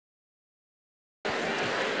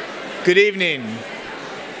Good evening.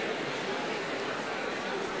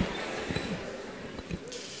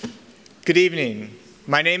 Good evening.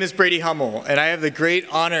 My name is Brady Hummel, and I have the great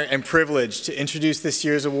honor and privilege to introduce this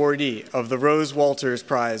year's awardee of the Rose Walters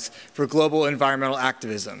Prize for Global Environmental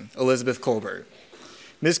Activism, Elizabeth Kolbert.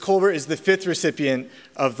 Ms. Kolbert is the 5th recipient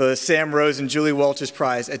of the Sam Rose and Julie Walters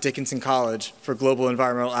Prize at Dickinson College for Global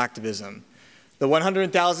Environmental Activism. The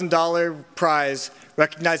 $100,000 prize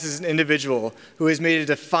recognizes an individual who has made a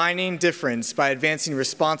defining difference by advancing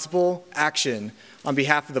responsible action on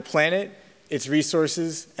behalf of the planet, its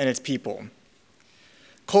resources, and its people.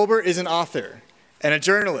 Kolbert is an author and a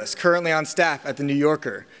journalist currently on staff at The New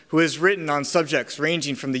Yorker who has written on subjects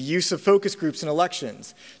ranging from the use of focus groups in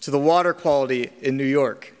elections to the water quality in New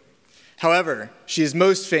York. However, she is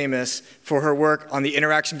most famous for her work on the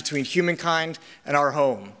interaction between humankind and our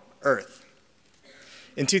home, Earth.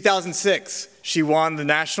 In 2006, she won the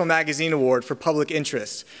National Magazine Award for Public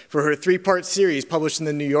Interest for her 3-part series published in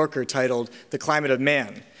The New Yorker titled The Climate of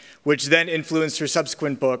Man, which then influenced her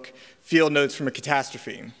subsequent book, Field Notes from a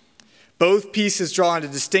Catastrophe. Both pieces draw on a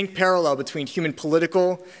distinct parallel between human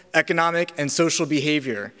political, economic, and social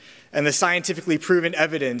behavior, and the scientifically proven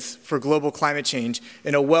evidence for global climate change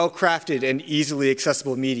in a well-crafted and easily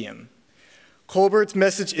accessible medium. Kolbert's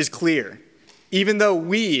message is clear. Even though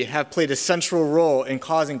we have played a central role in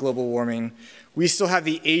causing global warming, we still have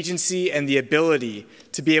the agency and the ability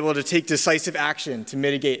to be able to take decisive action to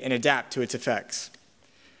mitigate and adapt to its effects.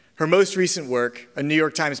 Her most recent work, a New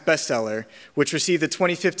York Times bestseller, which received the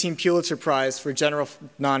 2015 Pulitzer Prize for general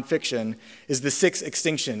nonfiction, is The Sixth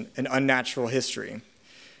Extinction, An Unnatural History.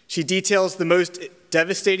 She details the most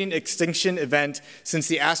devastating extinction event since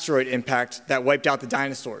the asteroid impact that wiped out the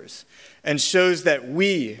dinosaurs, and shows that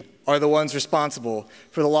we are the ones responsible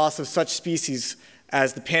for the loss of such species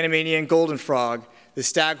as the Panamanian golden frog, the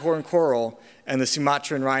staghorn coral, and the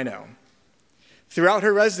Sumatran rhino. Throughout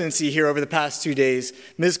her residency here over the past 2 days,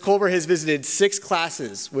 Ms. Kolbert has visited 6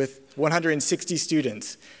 classes with 160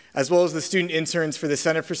 students, as well as the student interns for the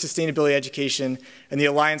Center for Sustainability Education and the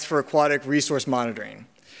Alliance for Aquatic Resource Monitoring.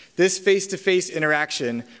 This face-to-face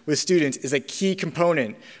interaction with students is a key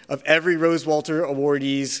component of every Rose Walter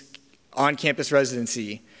awardee's on-campus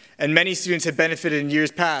residency, and many students have benefited in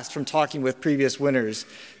years past from talking with previous winners,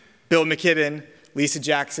 Bill McKibben, Lisa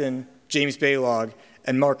Jackson, James Baylog,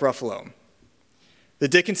 and Mark Ruffalo. The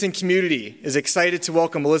Dickinson community is excited to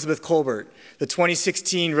welcome Elizabeth Kolbert, the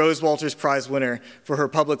 2016 Rose Walters Prize winner, for her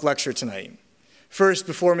public lecture tonight. First,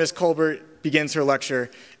 before Ms. Kolbert begins her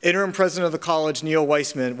lecture, Interim President of the College, Neil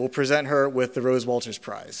Weissman, will present her with the Rose Walters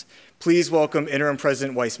Prize. Please welcome Interim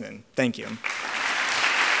President Weissman. Thank you.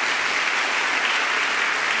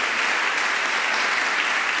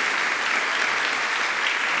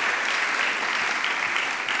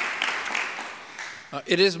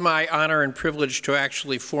 It is my honor and privilege to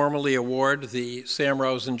actually formally award the Sam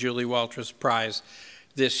Rose and Julie Walters Prize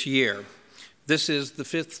this year. This is the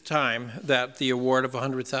 5th time that the award of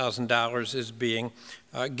 $100,000 is being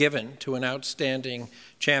given to an outstanding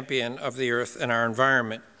champion of the Earth and our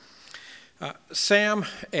environment. Sam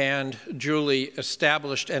and Julie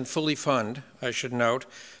established and fully fund, I should note,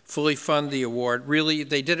 fully fund the award. Really,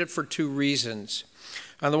 they did it for 2 reasons.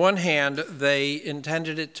 On the one hand, they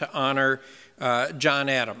intended it to honor John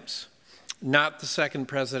Adams, not the 2nd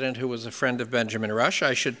president who was a friend of Benjamin Rush,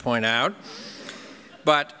 I should point out,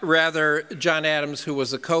 but rather John Adams, who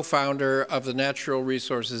was a co-founder of the Natural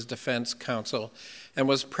Resources Defense Council and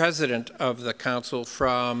was president of the council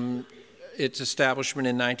from its establishment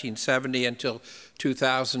in 1970 until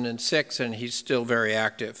 2006, and he's still very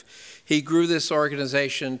active. He grew this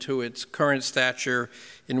organization to its current stature,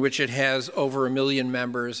 in which it has over 1 million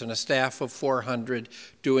members and a staff of 400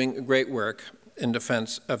 doing great work in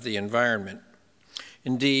defense of the environment.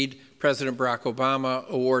 Indeed, President Barack Obama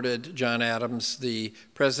awarded John Adams the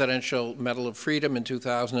Presidential Medal of Freedom in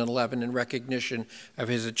 2011 in recognition of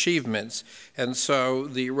his achievements. And so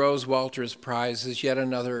the Rose Walters Prize is yet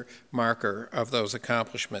another marker of those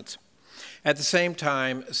accomplishments. At the same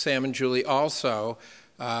time, Sam and Julie also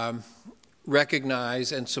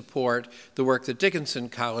recognize and support the work that Dickinson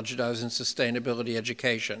College does in sustainability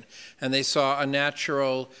education. And they saw a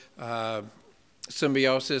natural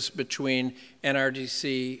symbiosis between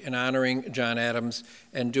NRDC and honoring John Adams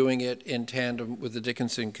and doing it in tandem with the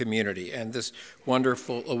Dickinson community. And this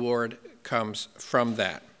wonderful award comes from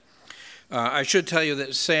that. I should tell you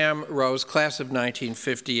that Sam Rose, class of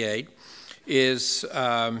 1958, is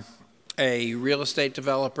a real estate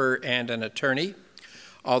developer and an attorney.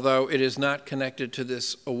 Although it is not connected to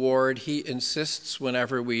this award, he insists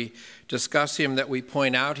whenever we discuss him that we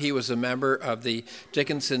point out he was a member of the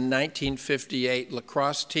Dickinson 1958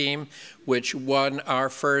 lacrosse team, which won our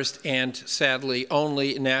first and sadly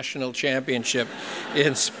only national championship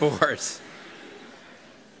in sports.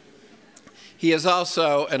 He is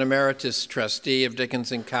also an emeritus trustee of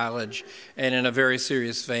Dickinson College, and in a very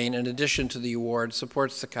serious vein, in addition to the award,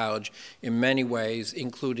 supports the college in many ways,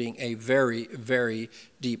 including a very, very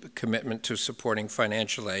deep commitment to supporting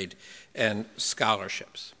financial aid and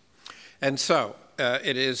scholarships. And so,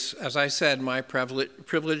 it is, as I said, my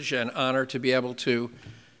privilege and honor to be able to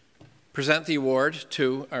present the award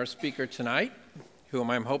to our speaker tonight,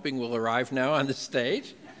 whom I'm hoping will arrive now on the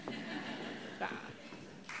stage.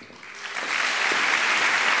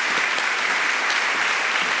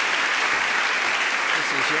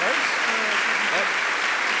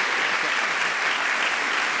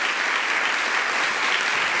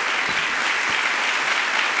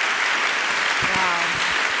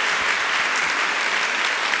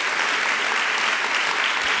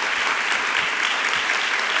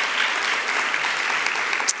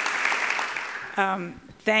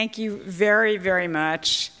 Thank you very, very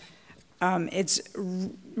much. It's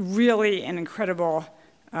really an incredible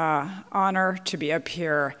honor to be up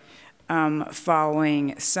here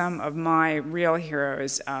following some of my real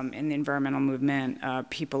heroes in the environmental movement,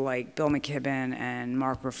 people like Bill McKibben and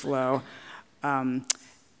Mark Ruffalo,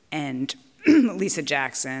 and Lisa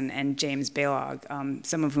Jackson and James Balog,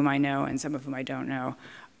 some of whom I know and some of whom I don't know.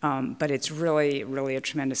 But it's really, really a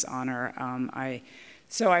tremendous honor.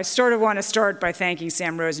 So I sort of want to start by thanking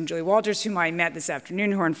Sam Rose and Julie Walters, whom I met this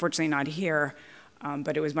afternoon, who are unfortunately not here,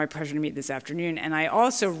 but it was my pleasure to meet this afternoon. And I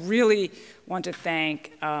also really want to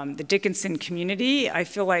thank the Dickinson community. I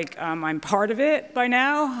feel like I'm part of it by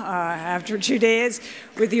now, after 2 days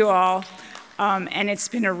with you all. And it's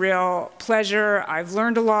been a real pleasure. I've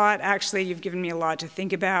learned a lot. Actually, you've given me a lot to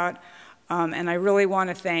think about. And I really want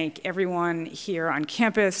to thank everyone here on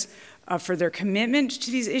campus for their commitment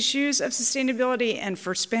to these issues of sustainability and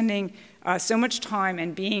for spending so much time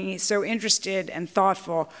and being so interested and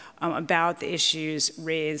thoughtful about the issues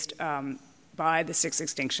raised by the Sixth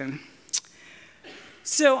Extinction.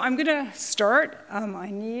 So I'm going to start.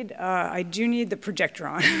 I do need the projector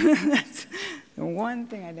on. That's the one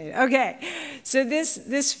thing I need. Okay, so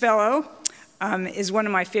this fellow is one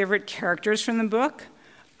of my favorite characters from the book.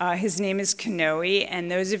 His name is Kanoe, and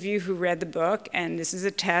those of you who read the book, and this is a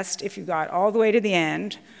test, if you got all the way to the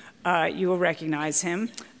end, you will recognize him.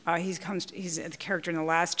 He's the character in the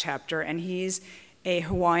last chapter, and he's a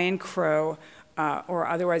Hawaiian crow, or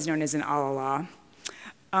otherwise known as an alala.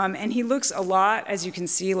 And he looks a lot, as you can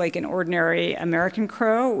see, like an ordinary American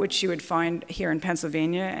crow, which you would find here in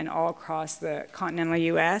Pennsylvania and all across the continental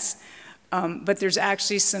US. But there's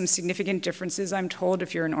actually some significant differences, I'm told.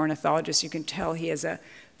 If you're an ornithologist, you can tell he has a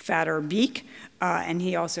fatter beak, and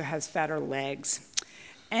he also has fatter legs.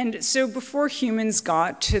 And so before humans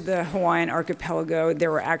got to the Hawaiian archipelago, there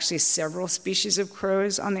were actually several species of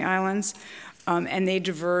crows on the islands, and they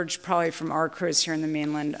diverged probably from our crows here in the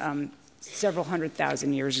mainland several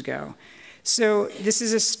 100,000 years ago. So this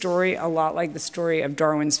is a story a lot like the story of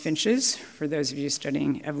Darwin's finches, for those of you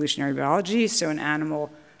studying evolutionary biology. So an animal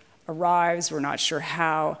arrives, we're not sure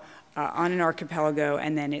how, on an archipelago,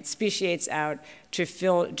 and then it speciates out to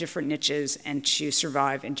fill different niches and to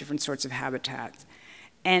survive in different sorts of habitats.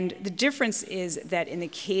 And the difference is that in the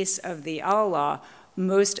case of the alala,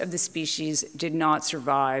 most of the species did not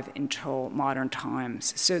survive until modern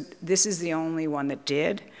times. So this is the only one that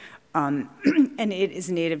did, and it is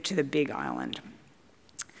native to the Big Island.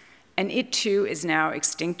 And it too is now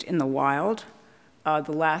extinct in the wild.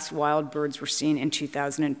 The last wild birds were seen in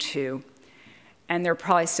 2002. And there are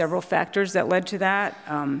probably several factors that led to that.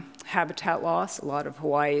 Habitat loss, a lot of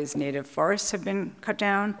Hawaii's native forests have been cut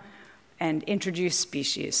down, and introduced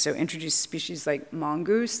species. So introduced species like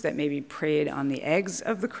mongoose that maybe preyed on the eggs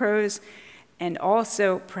of the crows, and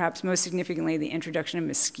also, perhaps most significantly, the introduction of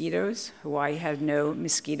mosquitoes. Hawaii had no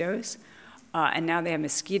mosquitoes, and now they have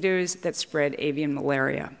mosquitoes that spread avian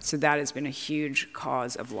malaria. So that has been a huge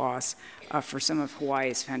cause of loss for some of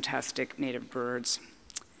Hawaii's fantastic native birds.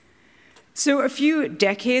 So a few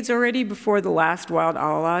decades already before the last wild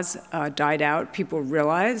alalas died out, people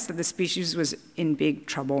realized that the species was in big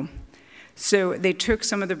trouble. So they took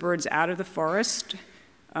some of the birds out of the forest,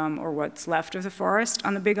 or what's left of the forest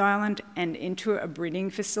on the Big Island, and into a breeding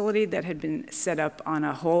facility that had been set up on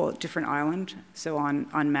a whole different island, so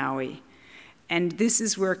on Maui. And this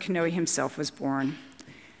is where Kanoe himself was born.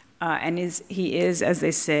 And he is, as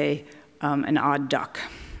they say, an odd duck.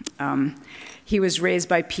 He was raised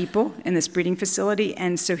by people in this breeding facility,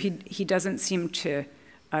 and so he doesn't seem to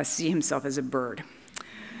see himself as a bird,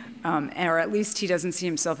 or at least he doesn't see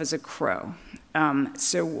himself as a crow.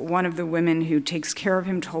 So one of the women who takes care of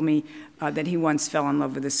him told me that he once fell in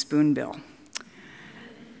love with a spoonbill.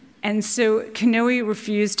 And so Kanoe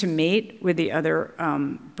refused to mate with the other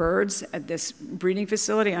birds at this breeding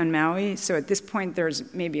facility on Maui. So at this point,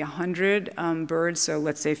 there's maybe 100 birds, so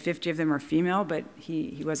let's say 50 of them are female, but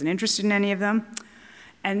he wasn't interested in any of them.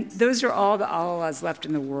 And those are all the alalas left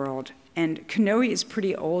in the world. And Kanoe is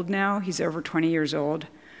pretty old now. He's over 20 years old.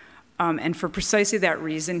 And for precisely that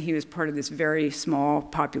reason, he was part of this very small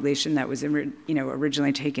population that was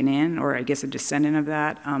originally taken in, or I guess a descendant of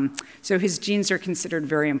that. So his genes are considered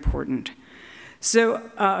very important. So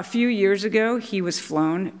a few years ago, he was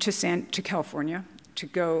flown to California to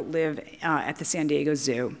go live at the San Diego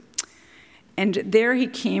Zoo. And there he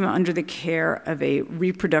came under the care of a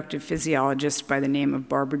reproductive physiologist by the name of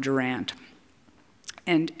Barbara Durant.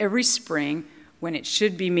 And every spring, when it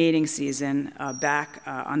should be mating season back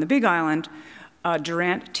on the Big Island,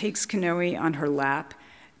 Durant takes Kanoe on her lap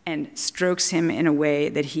and strokes him in a way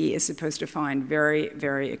that he is supposed to find very,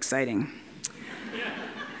 very exciting.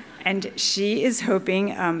 And she is hoping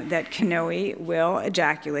that Kanoe will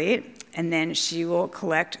ejaculate, and then she will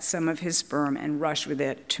collect some of his sperm and rush with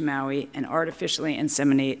it to Maui and artificially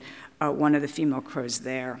inseminate one of the female crows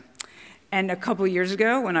there. And a couple of years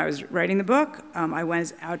ago, when I was writing the book, I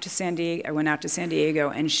went out to San Diego,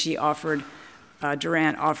 and she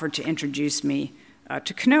Durant offered to introduce me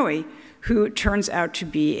to Kanoe, who turns out to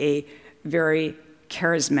be a very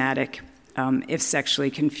charismatic, if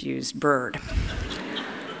sexually confused, bird.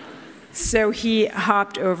 So he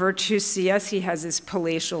hopped over to see us. He has this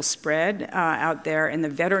palatial spread out there in the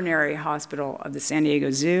veterinary hospital of the San Diego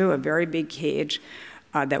Zoo, a very big cage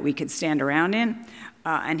that we could stand around in.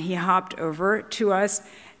 And he hopped over to us,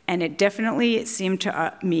 and it definitely seemed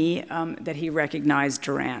to me that he recognized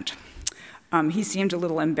Durant. He seemed a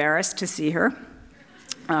little embarrassed to see her.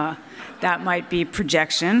 That might be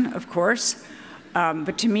projection, of course.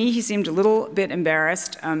 But to me, he seemed a little bit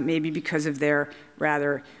embarrassed, maybe because of their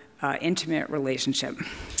rather intimate relationship.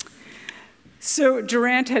 So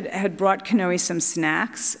Durant had brought Kanoe some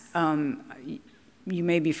snacks. You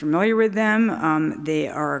may be familiar with them. They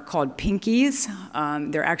are called pinkies.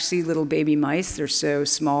 They're actually little baby mice. They're so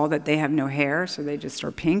small that they have no hair, so they just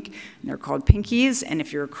are pink. And they're called pinkies, and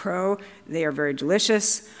if you're a crow, they are very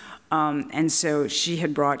delicious. And so she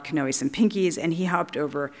had brought Kanoe some pinkies, and he hopped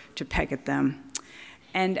over to peck at them.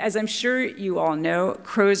 And as I'm sure you all know,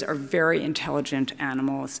 crows are very intelligent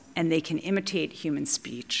animals, and they can imitate human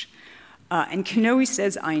speech. And Kanoe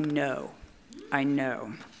says, "I know, I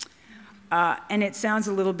know." And it sounds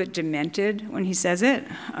a little bit demented when he says it,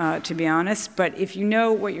 to be honest. But if you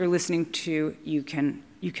know what you're listening to, you can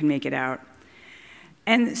make it out.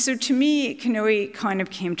 And so to me, Kanoe kind of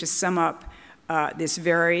came to sum up this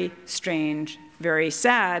very strange, very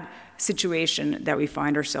sad situation that we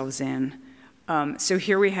find ourselves in. So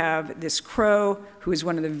here we have this crow who is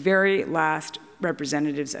one of the very last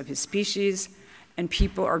representatives of his species, and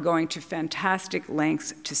people are going to fantastic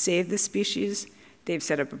lengths to save this species. They've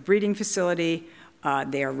set up a breeding facility.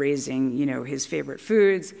 They are raising, his favorite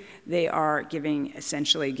foods. They are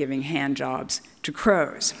essentially giving hand jobs to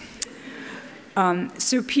crows.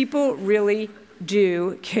 So people really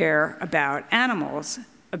do care about animals,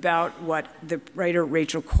 about what the writer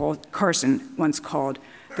Rachel Carson once called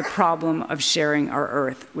the problem of sharing our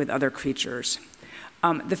earth with other creatures.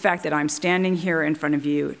 The fact that I'm standing here in front of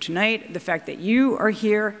you tonight, the fact that you are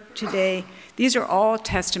here today, these are all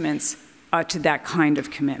testaments to that kind of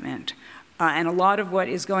commitment. And a lot of what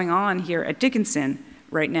is going on here at Dickinson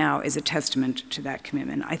right now is a testament to that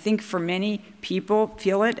commitment. I think for many people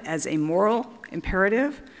feel it as a moral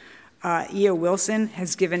imperative. E.O. Wilson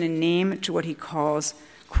has given a name to what he calls,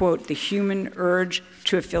 quote, the human urge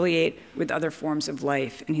to affiliate with other forms of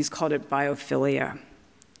life, and he's called it biophilia.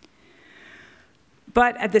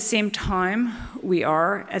 But at the same time, we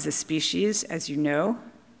are, as a species, as you know,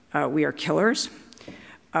 we are killers.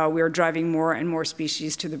 We are driving more and more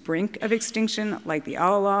species to the brink of extinction, like the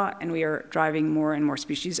alala, and we are driving more and more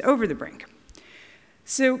species over the brink.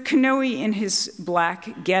 So Kanoe, in his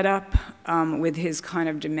black getup, with his kind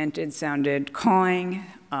of demented-sounded cawing,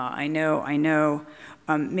 I know,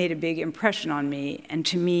 made a big impression on me, and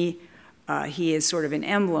to me, he is sort of an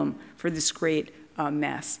emblem for this great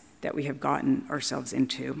mess that we have gotten ourselves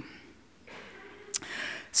into.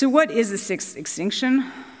 So what is the sixth extinction?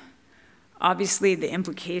 Obviously, the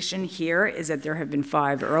implication here is that there have been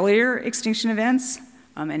 5 earlier extinction events,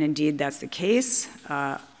 and indeed that's the case.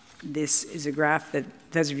 This is a graph that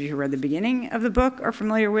those of you who read the beginning of the book are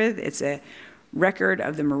familiar with. It's a record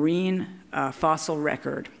of the marine fossil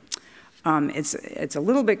record. It's a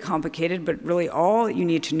little bit complicated, but really all you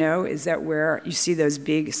need to know is that where you see those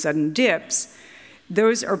big sudden dips,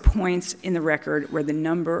 those are points in the record where the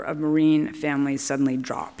number of marine families suddenly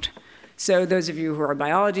dropped. So those of you who are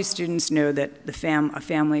biology students know that a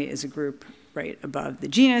family is a group right above the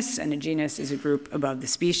genus, and a genus is a group above the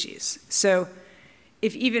species. So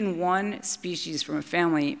if even one species from a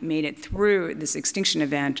family made it through this extinction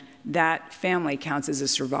event, that family counts as a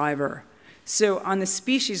survivor. So on the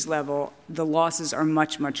species level, the losses are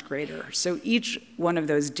much, much greater. So each one of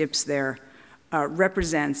those dips there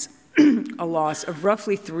represents a loss of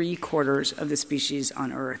roughly 3/4 of the species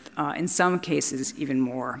on Earth, in some cases even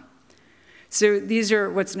more. So these are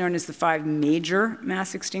what's known as the 5 major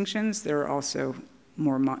mass extinctions. There are also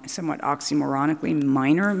somewhat oxymoronically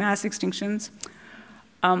minor mass extinctions.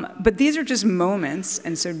 But these are just moments,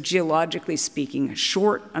 and so geologically speaking,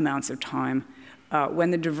 short amounts of time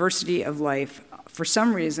when the diversity of life, for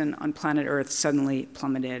some reason, on planet Earth suddenly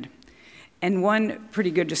plummeted. And one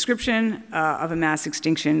pretty good description of a mass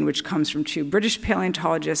extinction, which comes from 2 British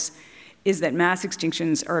paleontologists, is that mass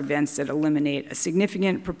extinctions are events that eliminate a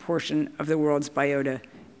significant proportion of the world's biota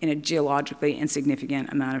in a geologically insignificant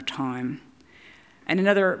amount of time. And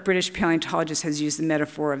another British paleontologist has used the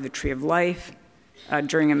metaphor of the tree of life.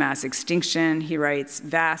 During a mass extinction, he writes,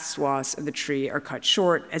 vast swaths of the tree are cut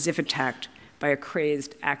short as if attacked by a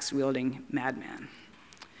crazed axe-wielding madman.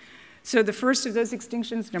 So the first of those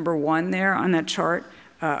extinctions, number 1 there on that chart,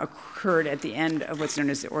 occurred at the end of what's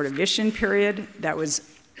known as the Ordovician period. That was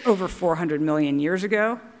over 400 million years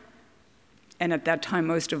ago. And at that time,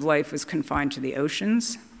 most of life was confined to the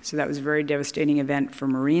oceans. So that was a very devastating event for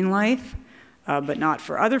marine life, but not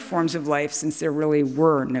for other forms of life, since there really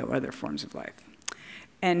were no other forms of life.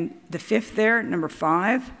 And the 5th there, number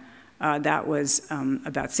 5, that was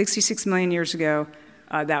about 66 million years ago.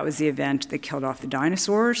 That was the event that killed off the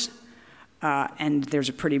dinosaurs. And there's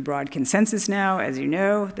a pretty broad consensus now, as you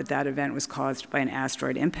know, that that event was caused by an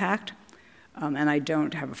asteroid impact. And I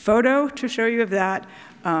don't have a photo to show you of that,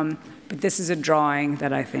 but this is a drawing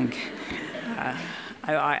that I think,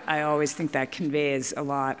 I always think that conveys a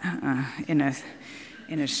lot in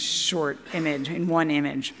a short image, in one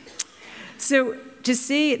image. So to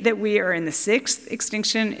say that we are in the 6th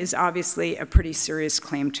extinction is obviously a pretty serious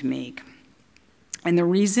claim to make. And the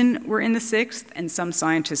reason we're in the 6th, and some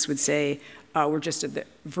scientists would say we're just at the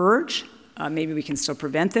verge, maybe we can still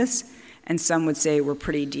prevent this, and some would say we're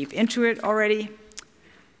pretty deep into it already,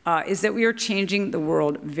 is that we are changing the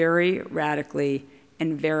world very radically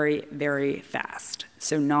and very, very fast,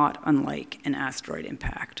 so not unlike an asteroid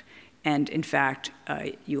impact. And in fact,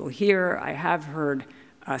 you will hear, I have heard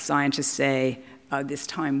scientists say, this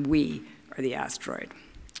time we are the asteroid.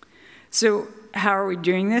 So how are we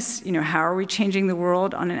doing this? You know, how are we changing the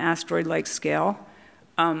world on an asteroid-like scale?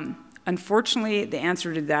 Unfortunately, the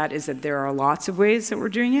answer to that is that there are lots of ways that we're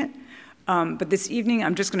doing it. But this evening,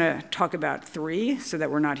 I'm just going to talk about 3 so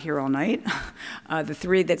that we're not here all night. The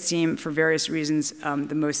 3 that seem, for various reasons,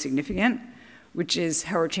 the most significant, which is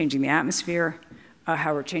how we're changing the atmosphere,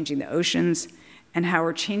 how we're changing the oceans, and how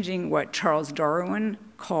we're changing what Charles Darwin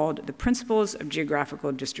called the principles of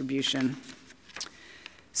geographical distribution.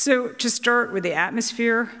 So to start with the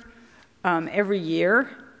atmosphere, every year,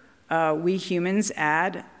 we humans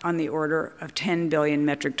add on the order of 10 billion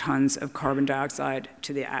metric tons of carbon dioxide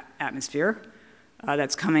to the atmosphere.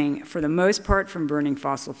 That's coming, for the most part, from burning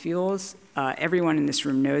fossil fuels. Everyone in this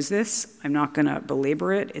room knows this. I'm not going to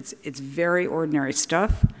belabor it. It's very ordinary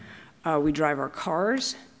stuff. We drive our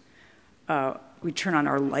cars. We turn on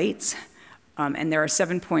our lights. And there are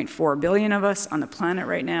 7.4 billion of us on the planet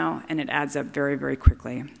right now, and it adds up very, very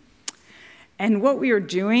quickly. And what we are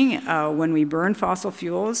doing when we burn fossil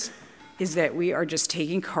fuels is that we are just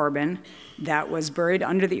taking carbon that was buried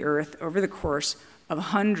under the earth over the course of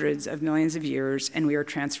hundreds of millions of years, and we are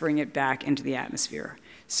transferring it back into the atmosphere.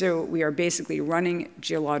 So we are basically running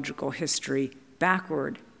geological history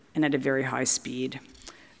backward and at a very high speed.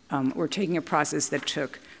 We're taking a process that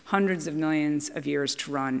took hundreds of millions of years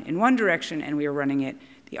to run in one direction, and we are running it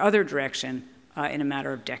the other direction in a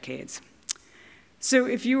matter of decades. So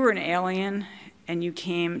if you were an alien and you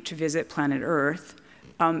came to visit planet Earth,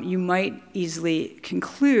 you might easily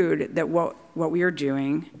conclude that what we are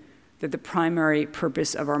doing, that the primary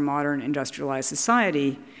purpose of our modern industrialized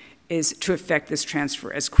society is to effect this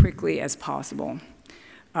transfer as quickly as possible,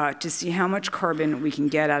 to see how much carbon we can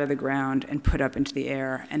get out of the ground and put up into the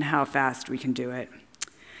air and how fast we can do it.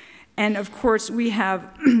 And of course, we have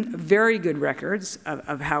very good records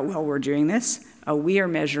of how well we're doing this. We are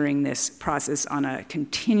measuring this process on a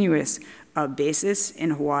continuous basis in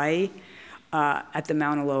Hawaii at the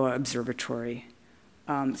Mauna Loa Observatory.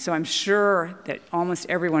 So I'm sure that almost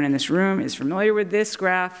everyone in this room is familiar with this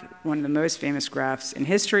graph, one of the most famous graphs in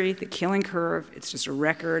history, the Killing Curve. It's just a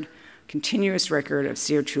record, continuous record of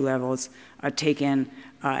CO2 levels taken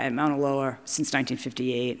at Mauna Loa since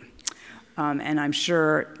 1958. And I'm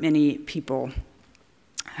sure many people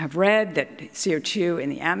have read that CO2 in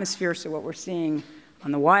the atmosphere, so what we're seeing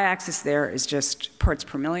on the y-axis there is just parts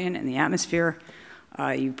per million in the atmosphere.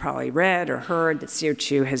 You probably read or heard that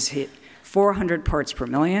CO2 has hit 400 parts per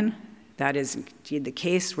million. That is indeed the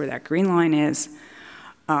case where that green line is.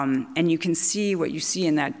 And you can see what you see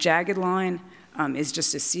in that jagged line is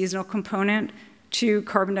just a seasonal component to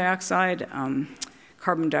carbon dioxide.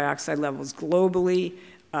 Carbon dioxide levels globally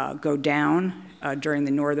go down during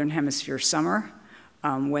the northern hemisphere summer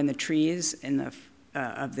when the trees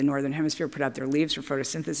of the northern hemisphere put out their leaves for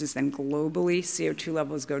photosynthesis. Then globally CO2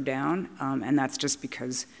 levels go down, and that's just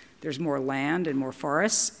because there's more land and more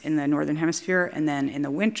forests in the northern hemisphere. And then in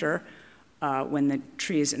the winter, when the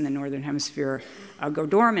trees in the northern hemisphere go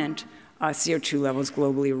dormant, CO2 levels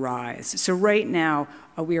globally rise. So right now,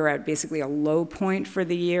 we are at basically a low point for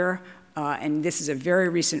the year, and this is a very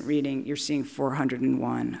recent reading. You're seeing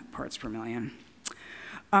 401 parts per million.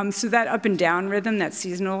 So that up and down rhythm, that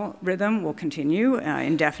seasonal rhythm, will continue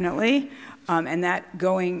indefinitely, and that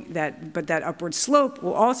upward slope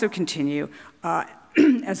will also continue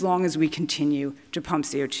as long as we continue to pump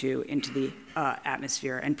CO2 into the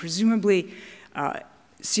atmosphere. And presumably,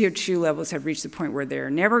 CO2 levels have reached the point where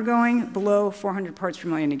they're never going below 400 parts per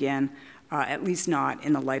million again, at least not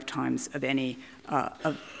in the lifetimes of any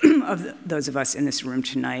of those of us in this room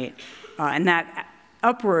tonight. And that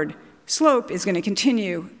upward slope is going to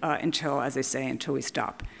continue until, as I say, until we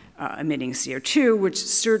stop emitting CO2, which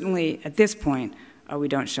certainly at this point we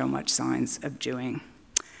don't show much signs of doing.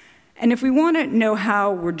 And if we want to know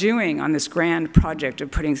how we're doing on this grand project of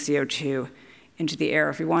putting CO2 into the air,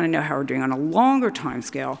 if we want to know how we're doing on a longer time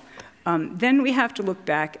scale, then we have to look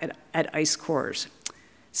back at ice cores.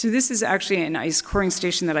 So this is actually an ice coring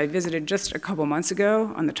station that I visited just a couple months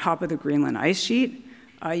ago on the top of the Greenland ice sheet.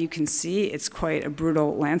 You can see it's quite a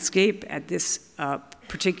brutal landscape. At this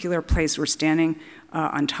particular place, we're standing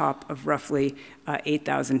on top of roughly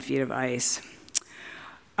 8,000 feet of ice.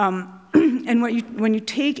 And when you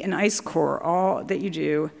take an ice core, all that you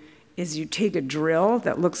do is you take a drill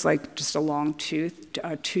that looks like just a long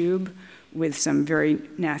tube with some very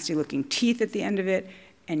nasty-looking teeth at the end of it,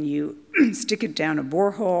 and you stick it down a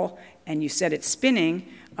borehole, and you set it spinning,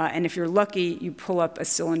 and if you're lucky, you pull up a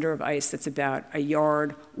cylinder of ice that's about a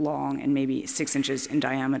yard long and maybe 6 inches in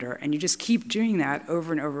diameter, and you just keep doing that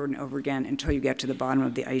over and over and over again until you get to the bottom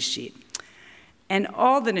of the ice sheet. And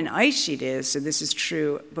all that an ice sheet is, so this is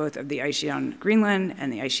true both of the ice sheet on Greenland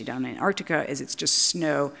and the ice sheet on Antarctica, is it's just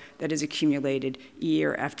snow that is accumulated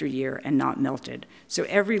year after year and not melted. So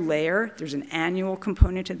every layer, there's an annual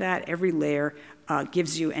component to that. Every layer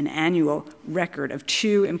gives you an annual record of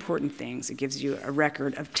two important things. It gives you a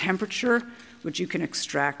record of temperature, which you can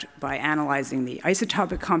extract by analyzing the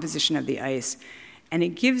isotopic composition of the ice, and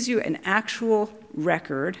it gives you an actual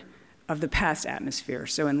record of the past atmosphere.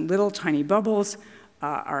 So in little tiny bubbles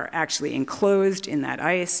are actually enclosed in that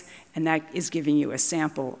ice, and that is giving you a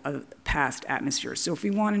sample of past atmosphere. So if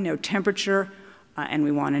we want to know temperature and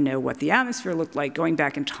we want to know what the atmosphere looked like going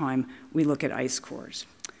back in time, we look at ice cores.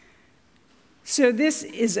 So this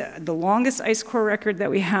is the longest ice core record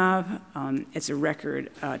that we have. It's a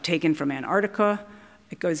record taken from Antarctica.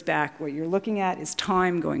 It goes back, what you're looking at is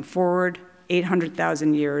time going forward,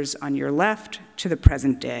 800,000 years on your left to the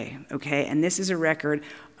present day, okay? And this is a record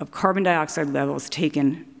of carbon dioxide levels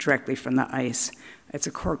taken directly from the ice. It's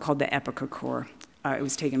a core called the Epica core. It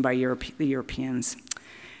was taken by the Europeans.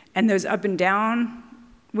 And those up and down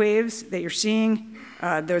waves that you're seeing,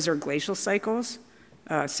 those are glacial cycles.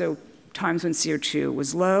 So times when CO2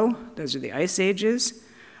 was low, those are the ice ages,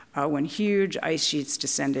 when huge ice sheets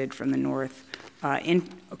descended from the north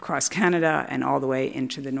across Canada and all the way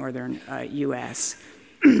into the northern US.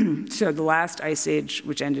 So the last ice age,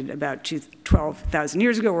 which ended about 12,000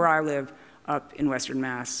 years ago where I live, up in Western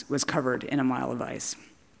Mass, was covered in a mile of ice.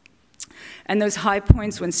 And those high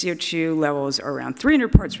points when CO2 levels are around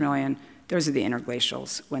 300 parts per million, those are the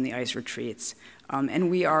interglacials, when the ice retreats. And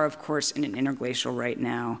we are, of course, in an interglacial right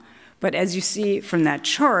now. But as you see from that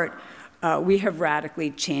chart, we have radically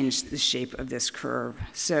changed the shape of this curve.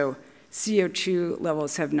 So CO2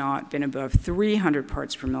 levels have not been above 300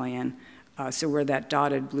 parts per million, so where that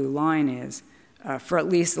dotted blue line is, for at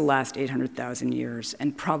least the last 800,000 years,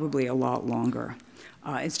 and probably a lot longer.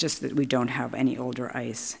 It's just that we don't have any older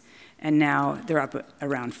ice. And now they're up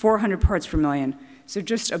around 400 parts per million, so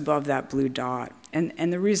just above that blue dot.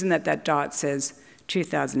 And the reason that that dot says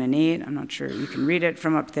 2008, I'm not sure you can read it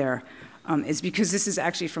from up there, is because this is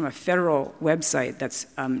actually from a federal website that's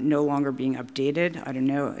no longer being updated. I don't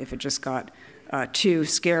know if it just got too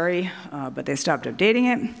scary, but they stopped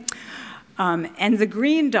updating it. And the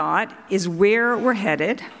green dot is where we're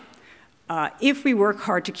headed if we work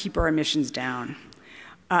hard to keep our emissions down.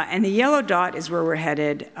 And the yellow dot is where we're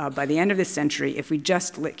headed by the end of this century if we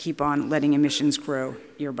just keep on letting emissions grow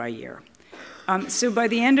year by year. So by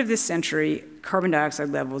the end of this century, carbon dioxide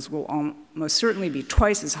levels will almost certainly be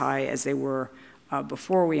twice as high as they were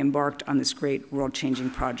before we embarked on this great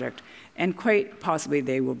world-changing project, and quite possibly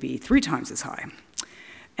they will be 3 times as high.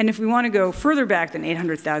 And if we want to go further back than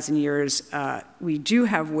 800,000 years, we do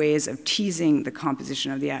have ways of teasing the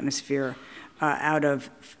composition of the atmosphere out of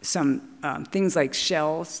some things like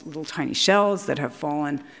shells, little tiny shells that have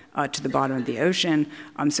fallen to the bottom of the ocean.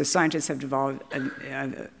 So scientists have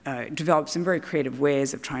developed some very creative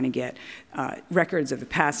ways of trying to get records of the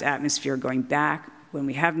past atmosphere going back when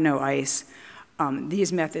we have no ice.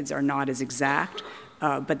 These methods are not as exact,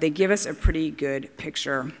 but they give us a pretty good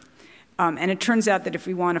picture. And it turns out that if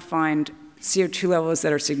we want to find CO2 levels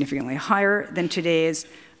that are significantly higher than today's,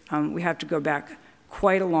 we have to go back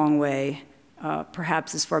quite a long way,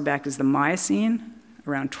 perhaps as far back as the Miocene,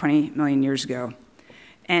 around 20 million years ago.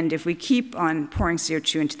 And if we keep on pouring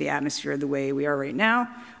CO2 into the atmosphere the way we are right now,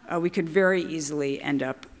 we could very easily end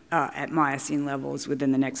up at Miocene levels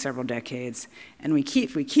within the next several decades. And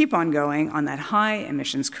if we keep on going on that high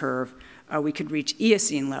emissions curve, we could reach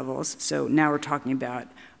Eocene levels. So now we're talking about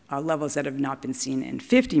levels that have not been seen in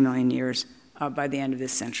 50 million years by the end of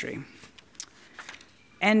this century.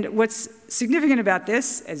 And what's significant about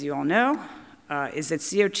this, as you all know, is that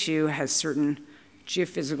CO2 has certain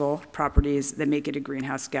geophysical properties that make it a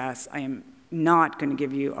greenhouse gas. I am not going to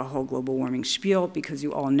give you a whole global warming spiel because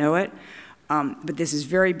you all know it, but this is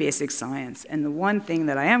very basic science. And the one thing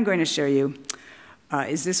that I am going to show you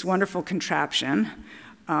is this wonderful contraption.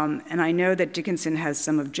 And I know that Dickinson has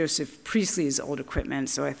some of Joseph Priestley's old equipment,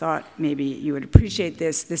 so I thought maybe you would appreciate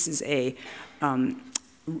this. This is a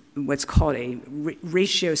what's called a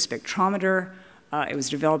ratio spectrometer. It was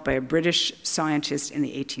developed by a British scientist in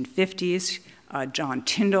the 1850s, John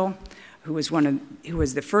Tyndall, who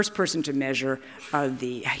was the first person to measure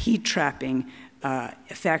the heat-trapping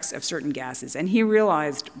effects of certain gases. And he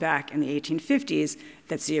realized back in the 1850s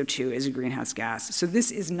that CO2 is a greenhouse gas. So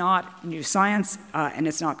this is not new science, and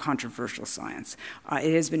it's not controversial science.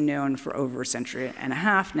 It has been known for over a century and a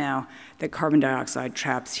half now that carbon dioxide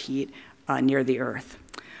traps heat near the Earth.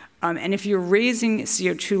 And if you're raising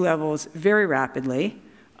CO2 levels very rapidly,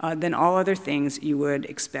 then all other things you would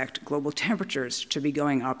expect global temperatures to be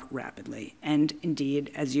going up rapidly. And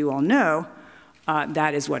indeed, as you all know,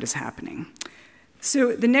 that is what is happening.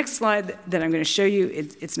 So the next slide that I'm going to show you,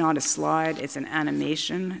 it's not a slide, it's an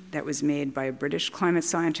animation that was made by a British climate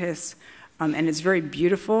scientist. And it's very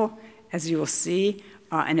beautiful, as you will see.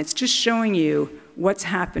 And it's just showing you what's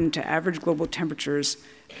happened to average global temperatures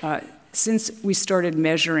since we started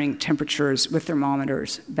measuring temperatures with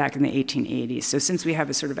thermometers back in the 1880s. So since we have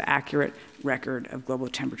a sort of accurate record of global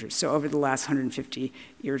temperatures, so over the last 150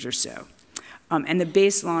 years or so. And the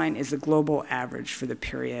baseline is the global average for the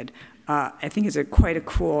period. I think it's quite a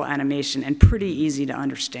cool animation and pretty easy to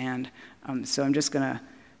understand. So I'm just going to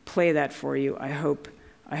play that for you. I hope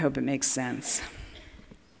it makes sense.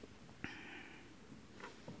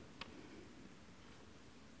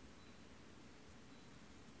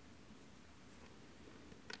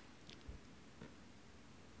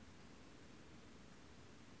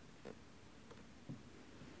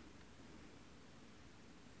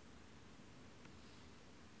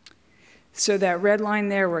 So that red line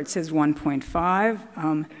there where it says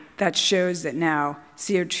 1.5, that shows that now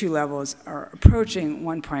CO2 levels are approaching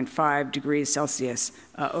 1.5 degrees Celsius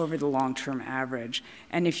over the long-term average.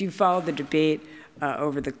 And if you follow the debate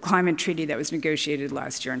over the climate treaty that was negotiated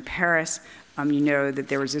last year in Paris, you know that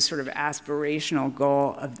there was this sort of aspirational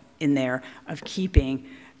goal in there of keeping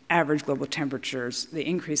average global temperatures, the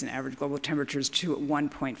increase in average global temperatures to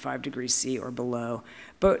 1.5 degrees C or below.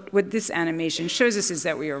 But what this animation shows us is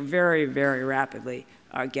that we are very, very rapidly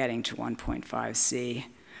getting to 1.5 C.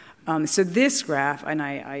 So this graph, and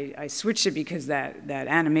I switched it because that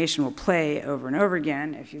animation will play over and over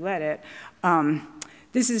again if you let it.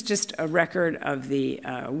 This is just a record of the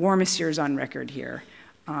warmest years on record here.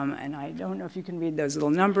 And I don't know if you can read those little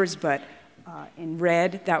numbers, but in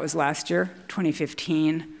red, that was last year,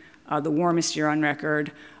 2015. the warmest year on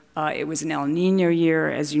record. It was an El Nino year,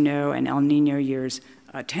 as you know, and El Nino years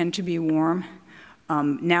tend to be warm.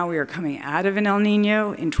 Now we are coming out of an El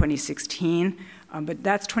Nino in 2016, but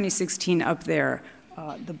that's 2016 up there,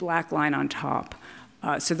 the black line on top.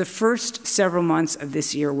 So the first several months of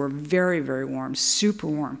this year were very, very warm, super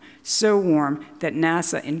warm, so warm that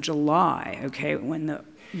NASA in July, okay, when the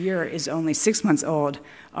year is only 6 months old,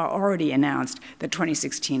 already announced that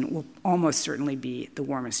 2016 will almost certainly be the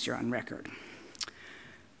warmest year on record.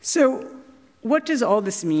 So what does all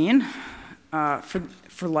this mean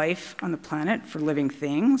for life on the planet, for living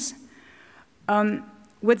things?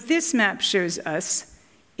 What this map shows us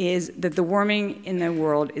is that the warming in the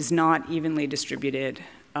world is not evenly distributed.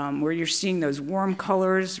 Where you're seeing those warm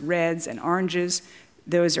colors, reds and oranges,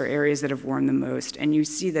 those are areas that have warmed the most. And you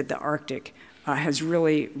see that the Arctic has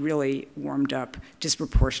really, really warmed up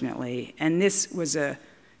disproportionately. And this was a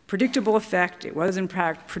predictable effect. It was, in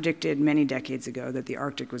fact, predicted many decades ago that the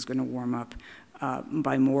Arctic was going to warm up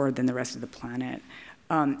by more than the rest of the planet.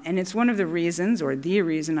 And it's one of the reasons, or the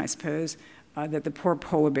reason, I suppose, that the poor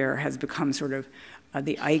polar bear has become sort of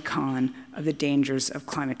the icon of the dangers of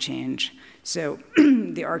climate change. So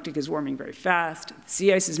the Arctic is warming very fast, the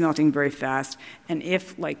sea ice is melting very fast, and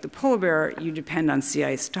if, like the polar bear, you depend on sea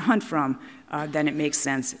ice to hunt from, then it makes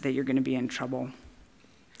sense that you're going to be in trouble.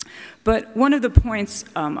 But one of the points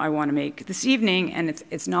I want to make this evening, and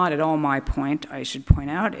it's not at all my point, I should point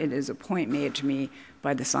out, it is a point made to me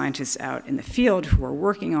by the scientists out in the field who are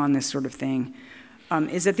working on this sort of thing,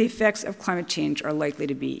 is that the effects of climate change are likely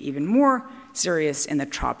to be even more serious in the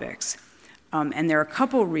tropics. And there are a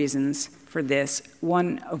couple reasons for this,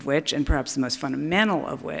 one of which, and perhaps the most fundamental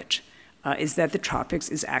of which, is that the tropics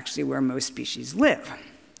is actually where most species live.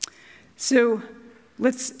 So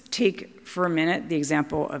let's take for a minute the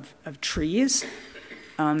example of trees.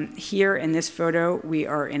 Here in this photo, we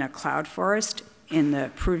are in a cloud forest in the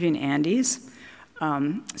Peruvian Andes.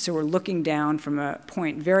 So we're looking down from a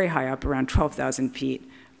point very high up, around 12,000 feet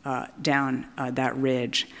down that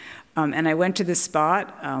ridge. And I went to this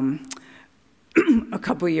spot a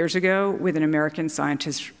couple of years ago with an American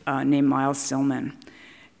scientist named Miles Silman.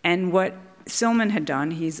 And what Silman had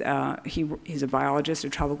done, he's a biologist, a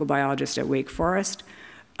tropical biologist at Wake Forest,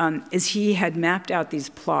 is he had mapped out these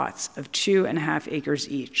plots of 2.5 acres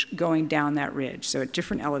each going down that ridge, so at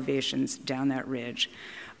different elevations down that ridge.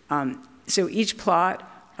 So each plot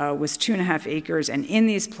was 2.5 acres, and in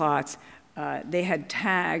these plots, they had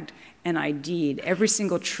tagged and ID'd every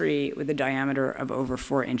single tree with a diameter of over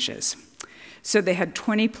 4 inches. So they had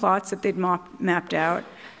 20 plots that they'd mapped out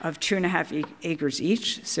of 2.5 acres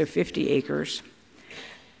each, so 50 acres.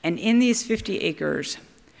 And in these 50 acres,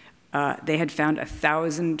 they had found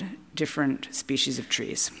 1,000 different species of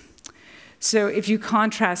trees. So if you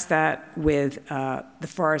contrast that with the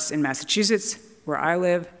forests in Massachusetts, where I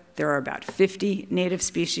live, there are about 50 native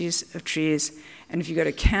species of trees. And if you go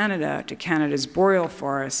to Canada, to Canada's boreal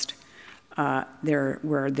forest,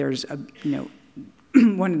 where there's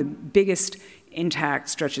one of the biggest intact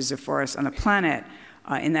stretches of forest on the planet,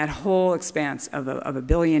 in that whole expanse of a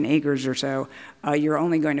billion acres or so, you're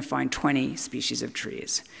only going to find 20 species of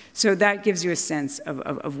trees. So that gives you a sense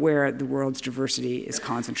of where the world's diversity is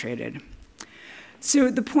concentrated.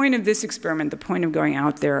 So the point of this experiment, the point of going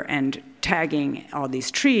out there and tagging all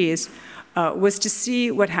these trees, was to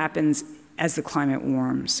see what happens as the climate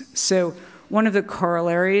warms. So one of the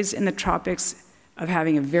corollaries in the tropics of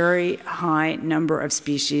having a very high number of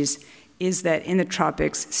species is that in the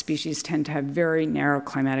tropics, species tend to have very narrow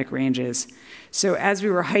climatic ranges. So as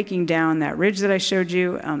we were hiking down that ridge that I showed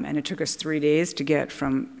you, and it took us 3 days to get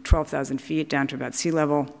from 12,000 feet down to about sea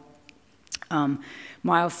level,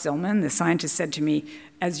 Miles Silman, the scientist, said to me,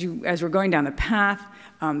 as we're going down the path,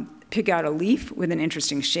 pick out a leaf with an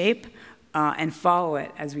interesting shape and follow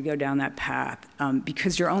it as we go down that path,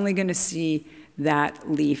 because you're only going to see that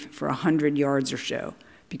leaf for 100 yards or so,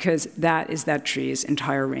 because that is that tree's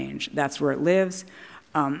entire range. That's where it lives.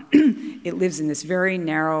 It lives in this very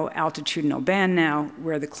narrow altitudinal band now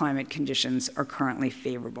where the climate conditions are currently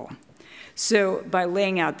favorable. So by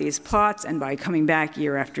laying out these plots and by coming back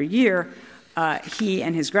year after year, he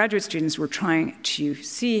and his graduate students were trying to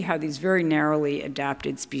see how these very narrowly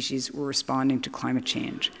adapted species were responding to climate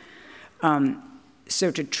change.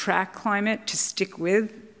 So to track climate, to stick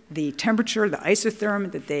with the temperature, the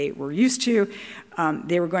isotherm that they were used to,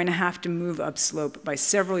 they were going to have to move upslope by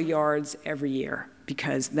several yards every year,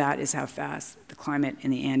 because that is how fast the climate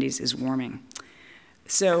in the Andes is warming.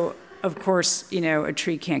 So, of course, a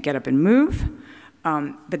tree can't get up and move,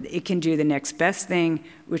 but it can do the next best thing,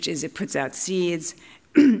 which is it puts out seeds,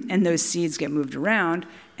 and those seeds get moved around,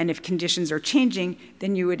 And if conditions are changing,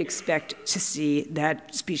 then you would expect to see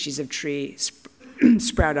that species of tree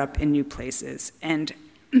sprout up in new places. And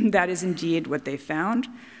that is indeed what they found.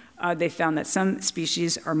 They found that some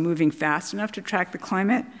species are moving fast enough to track the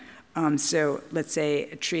climate. So let's say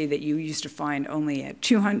a tree that you used to find only at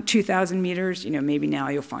 2,000 meters, maybe now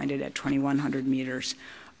you'll find it at 2,100 meters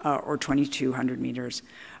or 2,200 meters.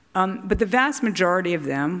 But the vast majority of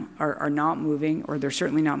them are not moving, or they're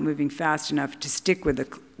certainly not moving fast enough to stick with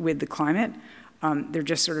the climate. They're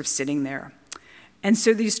just sort of sitting there. And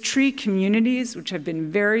so these tree communities, which have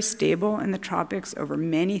been very stable in the tropics over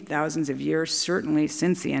many thousands of years, certainly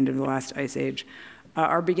since the end of the last ice age,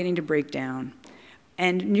 are beginning to break down.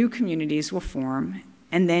 And new communities will form.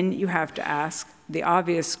 And then you have to ask the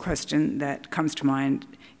obvious question that comes to mind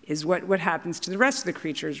is what happens to the rest of the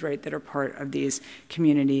creatures, right, that are part of these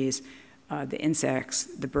communities, the insects,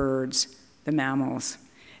 the birds, the mammals.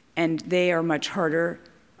 And they are much harder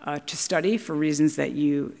to study for reasons that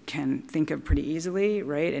you can think of pretty easily,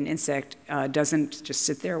 right? An insect doesn't just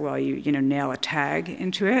sit there while you nail a tag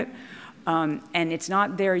into it. And it's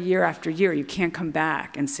not there year after year. You can't come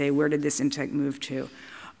back and say, where did this insect move to?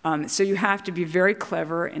 So you have to be very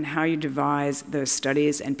clever in how you devise those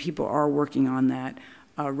studies, and people are working on that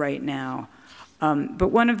right now. But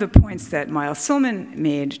one of the points that Miles Silman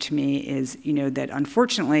made to me is, that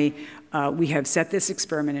unfortunately, we have set this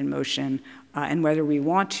experiment in motion, and whether we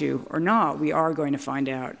want to or not, we are going to find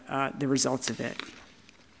out the results of it.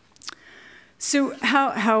 So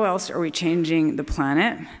how else are we changing the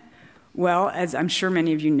planet? Well, as I'm sure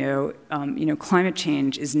many of you know, climate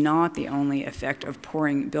change is not the only effect of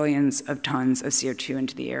pouring billions of tons of CO2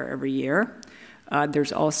 into the air every year.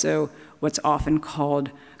 There's also what's often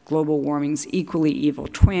called global warming's equally evil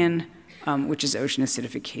twin, which is ocean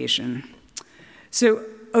acidification. So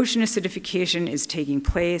ocean acidification is taking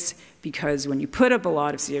place because when you put up a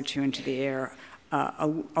lot of CO2 into the air,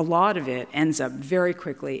 a lot of it ends up very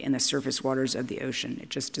quickly in the surface waters of the ocean. It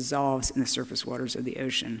just dissolves in the surface waters of the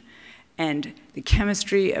ocean. And the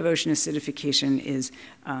chemistry of ocean acidification is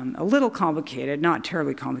a little complicated, not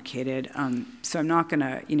terribly complicated. So I'm not going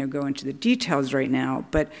to go into the details right now.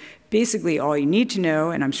 But basically, all you need to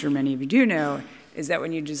know, and I'm sure many of you do know, is that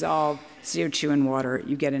when you dissolve CO2 in water,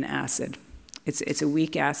 you get an acid. It's a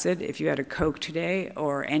weak acid. If you had a Coke today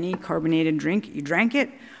or any carbonated drink, you drank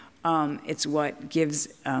it. It's what gives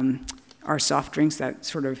our soft drinks that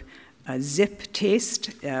sort of zip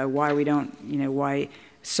taste. Why we don't, why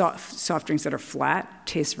soft drinks that are flat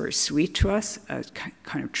taste very sweet to us,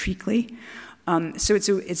 kind of treacly. So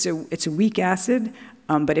it's a weak acid,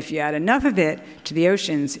 but if you add enough of it to the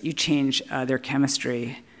oceans, you change their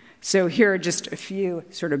chemistry. So here are just a few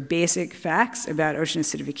sort of basic facts about ocean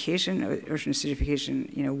acidification. Ocean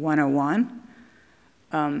acidification, 101.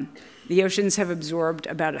 The oceans have absorbed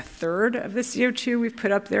about 1/3 of the CO2 we've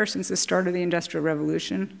put up there since the start of the Industrial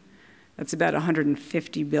Revolution. That's about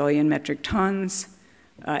 150 billion metric tons.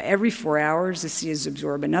 Every 4 hours, the seas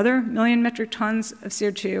absorb another 1 million metric tons of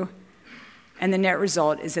CO2. And the net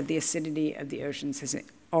result is that the acidity of the oceans has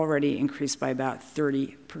already increased by about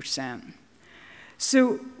 30%.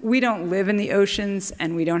 So we don't live in the oceans,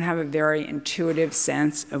 and we don't have a very intuitive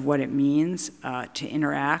sense of what it means to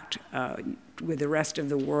interact with the rest of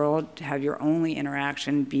the world, to have your only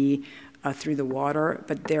interaction be through the water.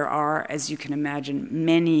 But there are, as you can imagine,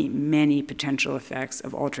 many, many potential effects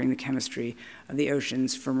of altering the chemistry of the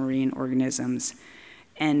oceans for marine organisms.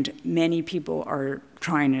 And many people are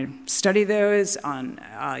trying to study those on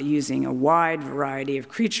using a wide variety of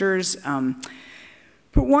creatures.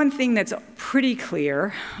 But one thing that's pretty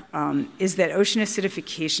clear is that ocean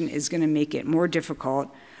acidification is going to make it more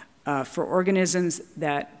difficult for organisms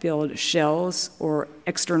that build shells or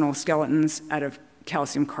external skeletons out of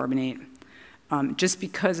calcium carbonate. Just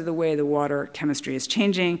because of the way the water chemistry is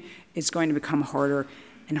changing, it's going to become harder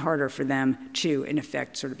and harder for them to, in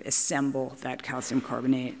effect, sort of assemble that calcium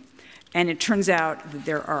carbonate. And it turns out that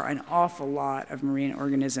there are an awful lot of marine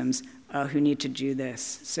organisms who need to do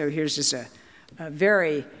this. So here's just a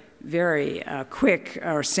very, very quick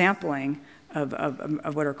sampling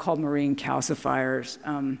of what are called marine calcifiers.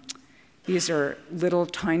 These are little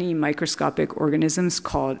tiny microscopic organisms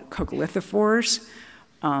called coccolithophores.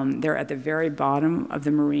 They're at the very bottom of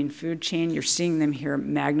the marine food chain. You're seeing them here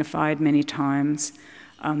magnified many times.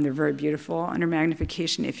 They're very beautiful under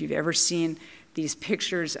magnification. If you've ever seen these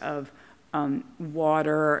pictures of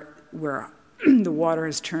water where the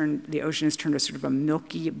ocean has turned a sort of a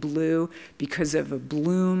milky blue because of a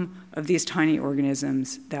bloom of these tiny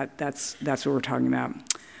organisms, that's what we're talking about.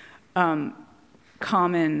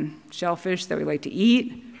 Common shellfish that we like to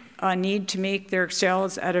eat need to make their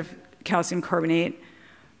shells out of calcium carbonate.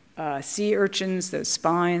 sea urchins, those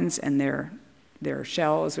spines, and their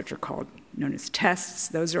shells, which are known as tests.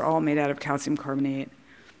 Those are all made out of calcium carbonate.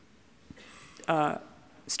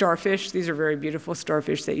 Starfish, these are very beautiful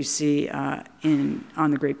starfish that you see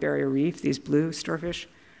on the Great Barrier Reef, these blue starfish.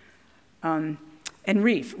 And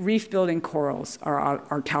reef-building corals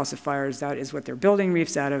are calcifiers. That is what they're building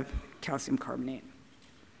reefs out of, calcium carbonate.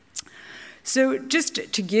 So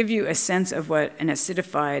just to give you a sense of what an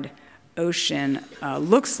acidified ocean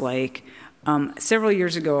looks like, several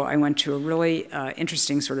years ago I went to a really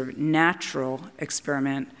interesting sort of natural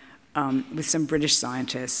experiment with some British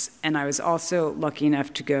scientists, and I was also lucky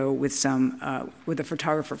enough to go with a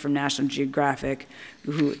photographer from National Geographic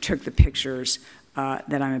who took the pictures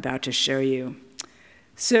that I'm about to show you.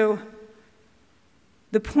 So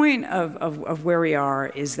the point of where we are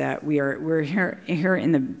is that we're here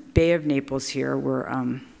in the Bay of Naples. Here we're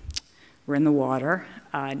in the water.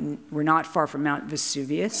 We're not far from Mount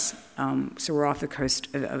Vesuvius, so we're off the coast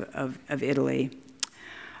of Italy.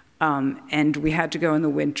 And we had to go in the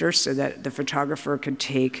winter so that the photographer could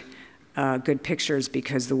take good pictures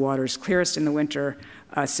because the water is clearest in the winter.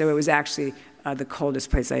 So it was actually the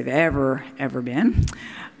coldest place I've ever been.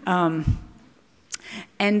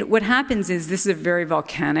 And what happens is this is a very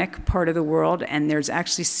volcanic part of the world, and there's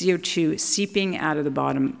actually CO2 seeping out of the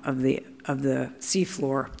bottom of the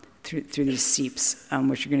seafloor through these seeps,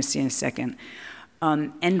 which you're going to see in a second.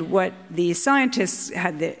 And what the scientists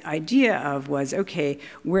had the idea of was, okay,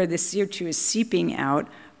 where the CO2 is seeping out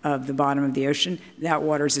of the bottom of the ocean, that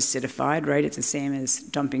water is acidified, right? It's the same as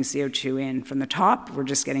dumping CO2 in from the top. We're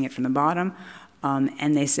just getting it from the bottom.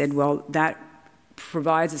 And they said, well, that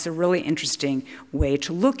provides us a really interesting way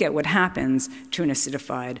to look at what happens to an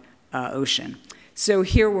acidified ocean. So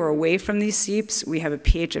here we're away from these seeps. We have a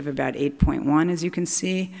pH of about 8.1, as you can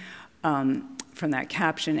see from that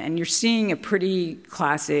caption. And you're seeing a pretty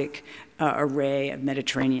classic array of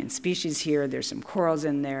Mediterranean species here. There's some corals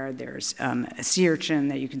in there. There's a sea urchin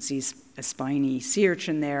that you can see, a spiny sea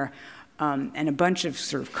urchin there, and a bunch of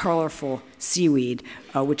sort of colorful seaweed,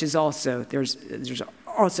 which is also, there's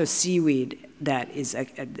also seaweed that is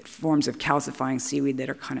forms of calcifying seaweed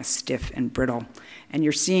that are kind of stiff and brittle. And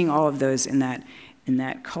you're seeing all of those in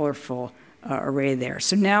that colorful array there.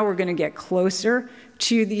 So now we're going to get closer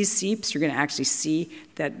to these seeps. You're going to actually see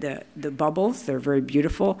that the bubbles, they're very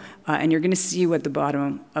beautiful, and you're going to see what the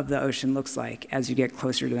bottom of the ocean looks like as you get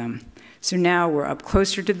closer to them. So now we're up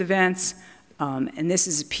closer to the vents, and this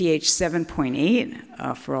is a pH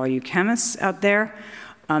 7.8 for all you chemists out there.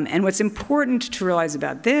 And what's important to realize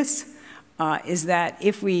about this is that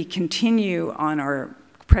if we continue on our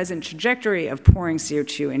present trajectory of pouring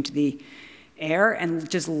CO2 into the air and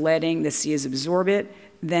just letting the seas absorb it,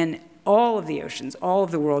 then all of the oceans, all of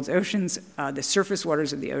the world's oceans, the surface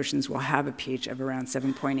waters of the oceans will have a pH of around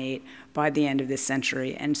 7.8 by the end of this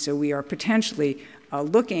century. And so we are potentially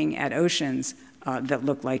looking at oceans that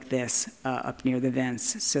look like this up near the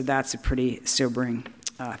vents. So that's a pretty sobering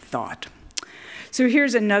thought. So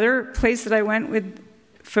here's another place that I went with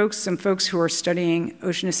some folks who are studying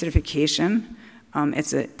ocean acidification.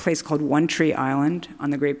 It's a place called One Tree Island on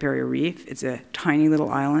the Great Barrier Reef. It's a tiny little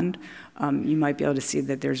island. You might be able to see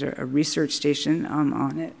that there's a research station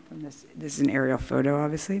on it. This is an aerial photo,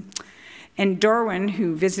 obviously. And Darwin,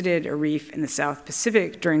 who visited a reef in the South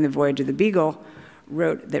Pacific during the voyage of the Beagle,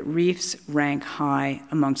 wrote that reefs rank high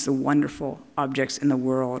amongst the wonderful objects in the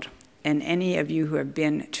world. And any of you who have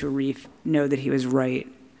been to a reef know that he was right.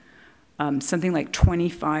 Something like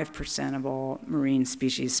 25% of all marine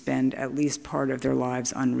species spend at least part of their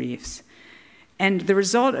lives on reefs. And the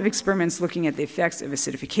result of experiments looking at the effects of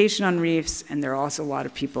acidification on reefs, and there are also a lot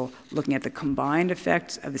of people looking at the combined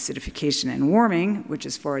effects of acidification and warming, which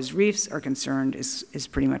as far as reefs are concerned is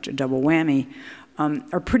pretty much a double whammy,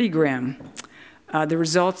 are pretty grim. The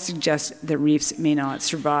results suggest that reefs may not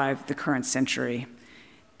survive the current century.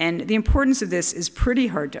 And the importance of this is pretty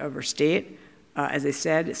hard to overstate. As I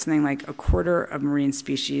said, it's something like a quarter of marine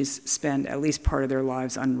species spend at least part of their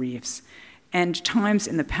lives on reefs. And times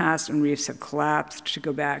in the past when reefs have collapsed, to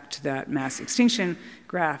go back to that mass extinction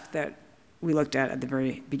graph that we looked at the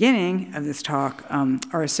very beginning of this talk,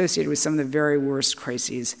 are associated with some of the very worst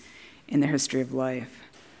crises in the history of life.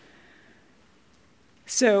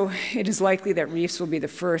 So it is likely that reefs will be the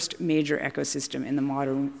first major ecosystem in the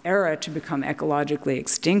modern era to become ecologically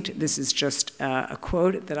extinct. This is just a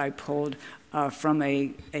quote that I pulled from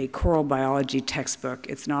a coral biology textbook.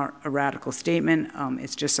 It's not a radical statement.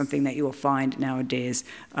 It's just something that you will find nowadays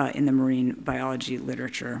in the marine biology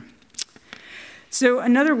literature. So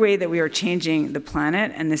another way that we are changing the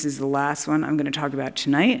planet, and this is the last one I'm going to talk about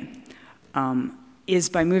tonight, is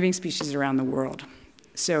by moving species around the world.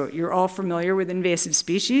 So you're all familiar with invasive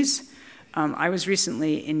species. I was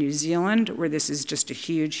recently in New Zealand, where this is just a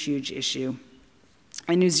huge, huge issue.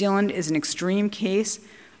 And New Zealand is an extreme case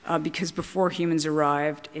because before humans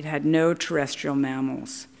arrived, it had no terrestrial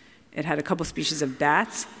mammals. It had a couple species of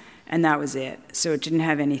bats, and that was it. So it didn't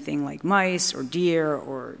have anything like mice or deer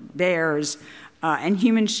or bears, and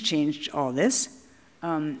humans changed all this.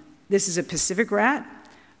 This is a Pacific rat.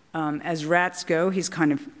 As rats go, he's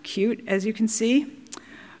kind of cute, as you can see.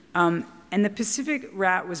 And the Pacific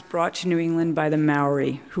rat was brought to New England by the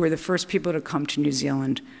Maori, who were the first people to come to New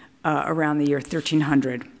Zealand around the year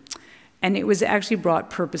 1300. And it was actually brought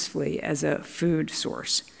purposefully as a food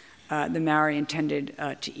source. The Maori intended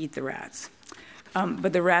to eat the rats.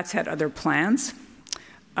 But the rats had other plans,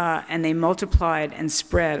 and they multiplied and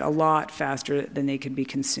spread a lot faster than they could be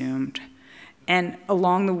consumed. And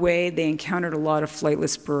along the way, they encountered a lot of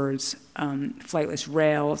flightless birds, flightless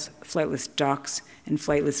rails, flightless ducks, and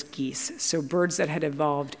flightless geese, so birds that had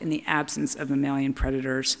evolved in the absence of mammalian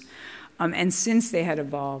predators. And since they had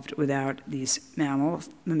evolved without these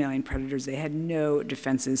mammalian predators, they had no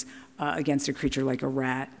defenses against a creature like a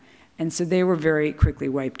rat. And so they were very quickly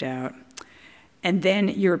wiped out. And then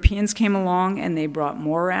Europeans came along and they brought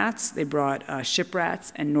more rats. They brought ship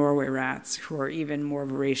rats and Norway rats, who are even more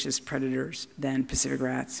voracious predators than Pacific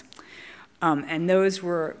rats. And those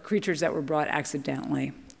were creatures that were brought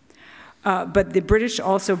accidentally. But the British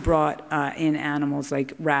also brought in animals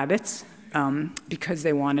like rabbits because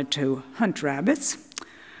they wanted to hunt rabbits.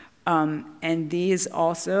 And these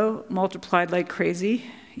also multiplied like crazy,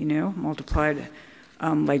 multiplied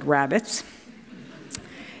like rabbits.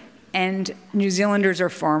 And New Zealanders are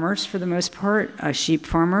farmers for the most part, sheep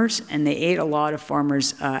farmers, and they ate a lot of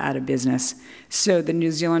farmers out of business. So the New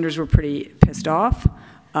Zealanders were pretty pissed off,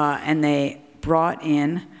 and they brought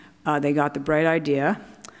in, they got the bright idea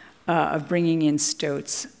of bringing in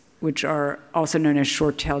stoats, which are also known as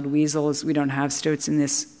short-tailed weasels. We don't have stoats in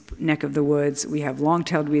this neck of the woods. We have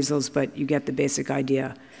long-tailed weasels, but you get the basic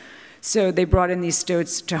idea. So they brought in these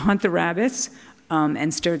stoats to hunt the rabbits.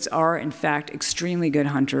 And stoats are, in fact, extremely good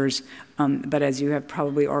hunters, but as you have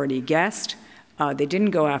probably already guessed, they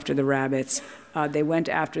didn't go after the rabbits. They went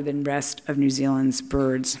after the rest of New Zealand's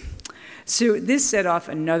birds. So this set off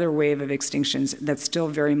another wave of extinctions that's still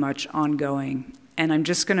very much ongoing. And I'm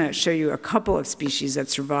just going to show you a couple of species that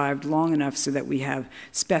survived long enough so that we have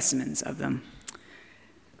specimens of them.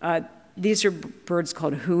 These are birds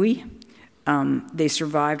called hui. They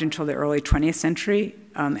survived until the early 20th century.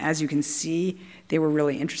 As you can see, they were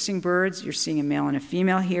really interesting birds. You're seeing a male and a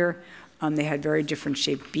female here. They had very different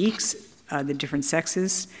shaped beaks, the different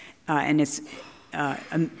sexes, and it's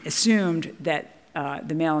assumed that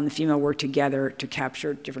the male and the female worked together to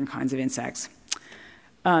capture different kinds of insects.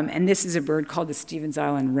 And this is a bird called the Stevens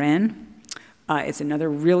Island wren. It's another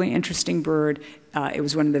really interesting bird. It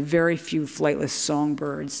was one of the very few flightless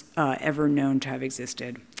songbirds ever known to have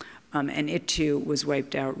existed. And it too was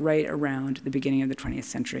wiped out right around the beginning of the 20th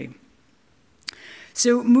century.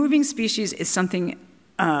 So moving species is something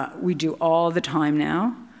we do all the time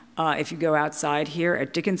now. If you go outside here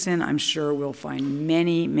at Dickinson, I'm sure we'll find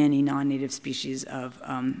many, many non-native species of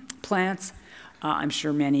plants. I'm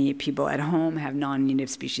sure many people at home have non-native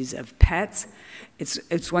species of pets.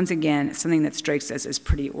 It's once again something that strikes us as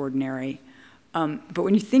pretty ordinary. But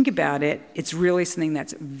when you think about it, it's really something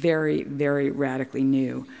that's very, very radically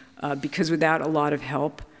new. Because without a lot of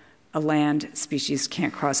help, a land species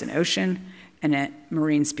can't cross an ocean, and a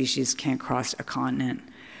marine species can't cross a continent.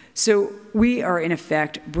 So we are, in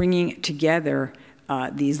effect, bringing together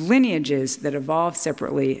these lineages that evolved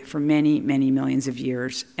separately for many, many millions of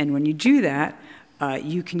years. And when you do that,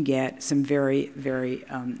 you can get some very, very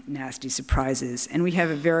nasty surprises. And we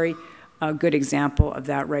have a very good example of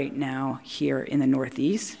that right now here in the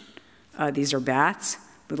Northeast. These are bats.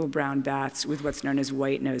 Little brown bats with what's known as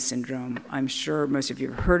white nose syndrome. I'm sure most of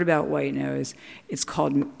you have heard about white nose. It's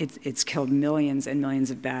killed millions and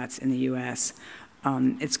millions of bats in the US.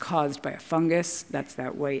 It's caused by a fungus. That's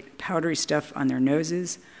that white powdery stuff on their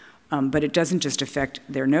noses. But it doesn't just affect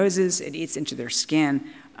their noses. It eats into their skin,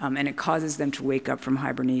 and it causes them to wake up from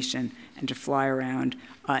hibernation and to fly around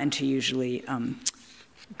and to usually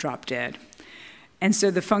drop dead. And so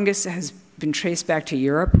the fungus has been traced back to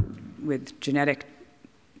Europe with genetic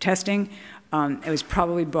testing. It was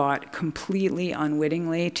probably brought completely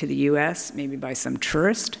unwittingly to the US, maybe by some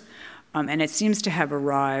tourist. And it seems to have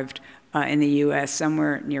arrived in the US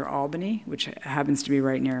somewhere near Albany, which happens to be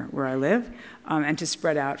right near where I live, and to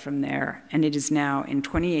spread out from there. And it is now in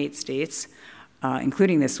 28 states,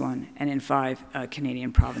 including this one, and in 5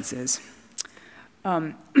 Canadian provinces.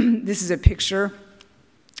 This is a picture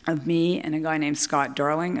of me and a guy named Scott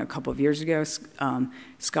Darling a couple of years ago.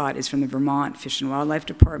 Scott is from the Vermont Fish and Wildlife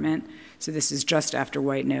Department. So this is just after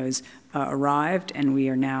white nose arrived, and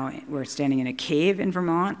we're standing in a cave in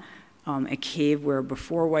Vermont, a cave where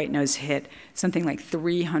before white nose hit, something like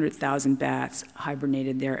 300,000 bats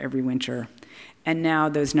hibernated there every winter. And now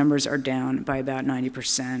those numbers are down by about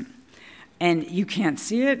 90%. And you can't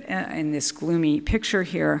see it in this gloomy picture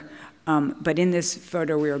here, but in this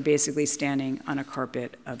photo, we are basically standing on a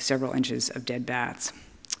carpet of several inches of dead bats.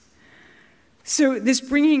 So this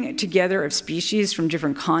bringing together of species from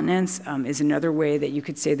different continents is another way that you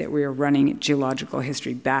could say that we are running geological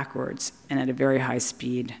history backwards and at a very high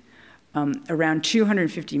speed. Around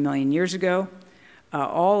 250 million years ago,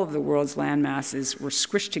 all of the world's land masses were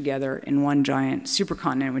squished together in one giant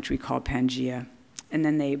supercontinent, which we call Pangaea. And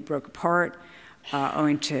then they broke apart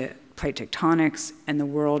owing to plate tectonics, and the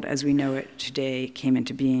world as we know it today came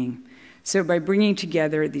into being. So by bringing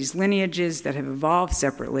together these lineages that have evolved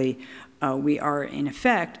separately, we are, in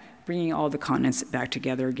effect, bringing all the continents back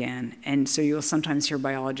together again. And so you'll sometimes hear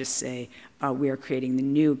biologists say, we are creating the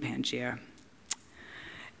new Pangaea.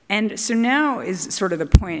 And so now is sort of the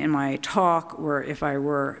point in my talk where if I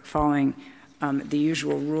were following the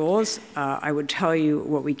usual rules, I would tell you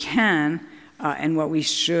what we can and what we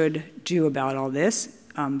should do about all this.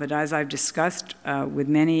 But as I've discussed with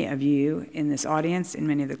many of you in this audience, in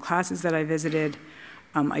many of the classes that I visited,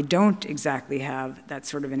 I don't exactly have that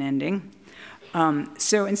sort of an ending.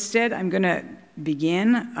 So instead, I'm going to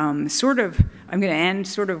begin I'm going to end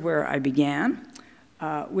sort of where I began,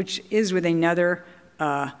 which is with another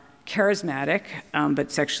charismatic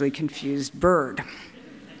but sexually confused bird.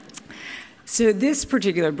 So this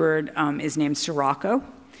particular bird is named Sirocco,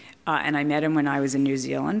 and I met him when I was in New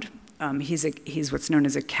Zealand. He's what's known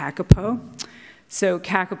as a kakapo. So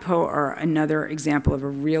kakapo are another example of a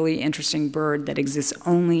really interesting bird that exists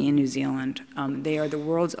only in New Zealand. They are the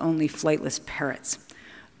world's only flightless parrots.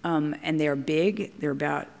 And they are big. They're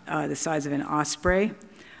about the size of an osprey.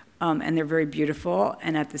 And they're very beautiful.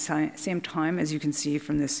 And at the same time, as you can see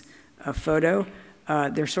from this photo,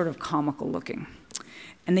 they're sort of comical looking.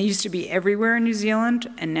 And they used to be everywhere in New Zealand,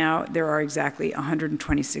 and now there are exactly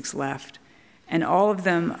 126 left. And all of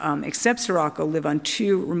them, except Sirocco, live on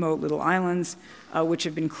 2 remote little islands, which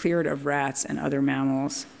have been cleared of rats and other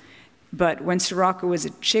mammals. But when Sirocco was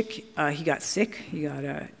a chick, he got sick. He got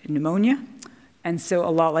pneumonia. And so a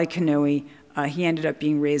lot like Kanoe, he ended up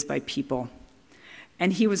being raised by people.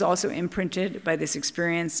 And he was also imprinted by this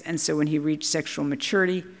experience, and so when he reached sexual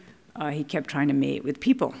maturity, he kept trying to mate with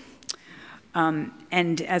people.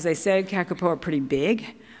 And as I said, kakapo are pretty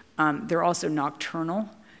big. They're also nocturnal.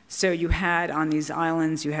 So you had, on these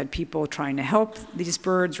islands, you had people trying to help these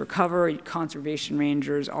birds recover, conservation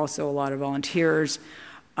rangers, also a lot of volunteers.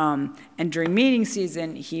 And during mating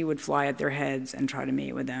season, he would fly at their heads and try to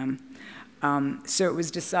mate with them. So it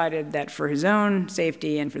was decided that for his own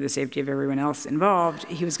safety and for the safety of everyone else involved,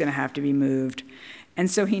 he was going to have to be moved.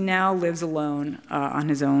 And so he now lives alone on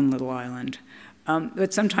his own little island.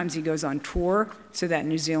 But sometimes he goes on tour so that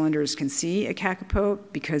New Zealanders can see a kakapo,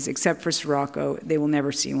 because except for Sirocco, they will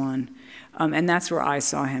never see one. And that's where I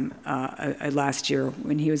saw him last year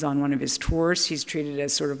when he was on one of his tours. He's treated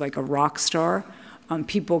as sort of like a rock star.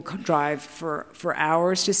 People drive for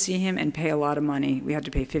hours to see him and pay a lot of money. We had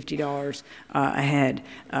to pay $50 a head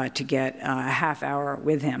to get a half hour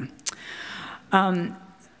with him.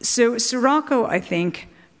 So Sirocco, I think,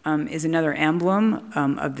 is another emblem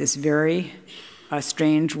of this very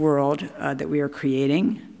strange world that we are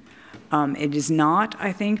creating. It is not,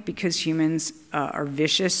 I think, because humans are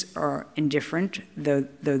vicious or indifferent, though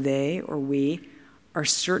they or we are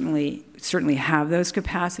certainly have those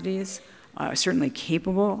capacities. Certainly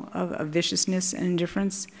capable of viciousness and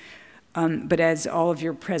indifference. But as all of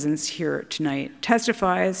your presence here tonight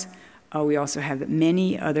testifies, we also have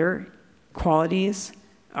many other qualities: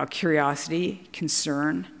 curiosity,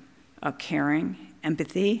 concern, caring,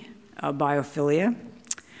 empathy, biophilia.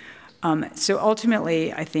 So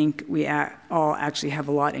ultimately, I think we all actually have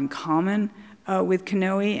a lot in common with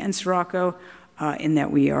Kanoe and Sirocco in that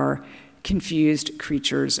we are confused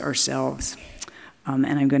creatures ourselves. And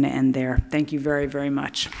I'm going to end there. Thank you very, very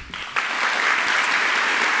much.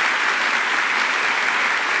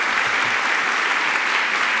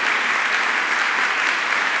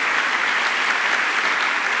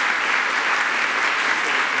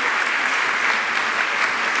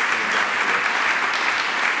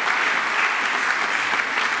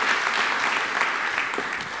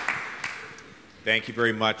 Thank you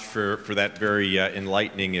very much for that very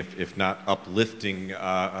enlightening, if not uplifting,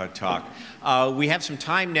 talk. We have some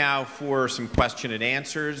time now for some question and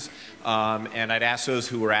answers, and I'd ask those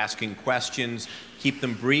who are asking questions, keep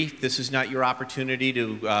them brief. This is not your opportunity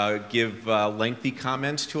to give lengthy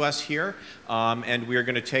comments to us here, and we are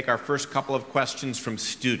going to take our first couple of questions from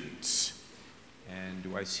students. And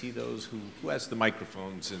do I see those who has the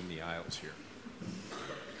microphones in the aisles here?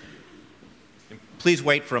 And please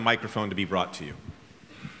wait for a microphone to be brought to you.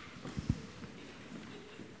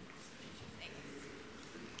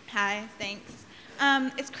 Hi, thanks.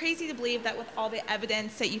 It's crazy to believe that with all the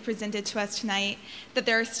evidence that you presented to us tonight, that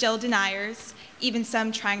there are still deniers, even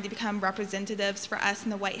some trying to become representatives for us in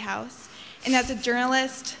the White House. And as a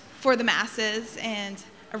journalist for the masses and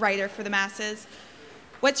a writer for the masses,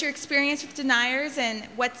 what's your experience with deniers, and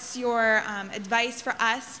what's your advice for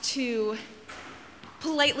us to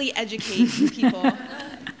politely educate people?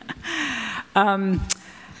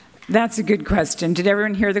 That's a good question. Did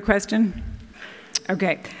everyone hear the question?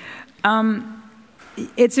 Okay.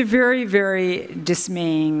 It's a very, very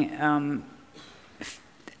dismaying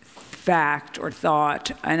fact or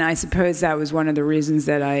thought, and I suppose that was one of the reasons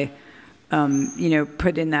that I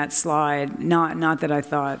put in that slide. Not that I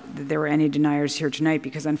thought that there were any deniers here tonight,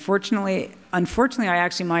 because unfortunately,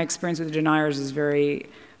 my experience with the deniers is very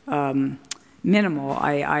minimal.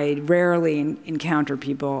 I rarely encounter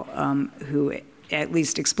people who at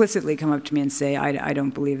least explicitly come up to me and say, I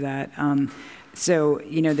don't believe that. So,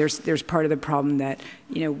 there's part of the problem that,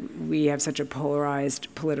 we have such a polarized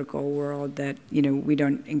political world that, we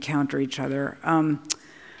don't encounter each other.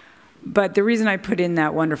 But the reason I put in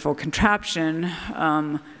that wonderful contraption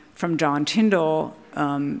from John Tyndall,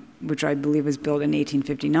 which I believe was built in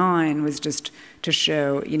 1859, was just to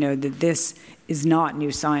show, that this is not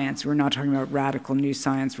new science. We're not talking about radical new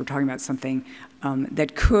science. We're talking about something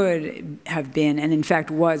that could have been, and in fact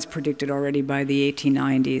was predicted already by the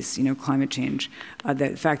 1890s, climate change.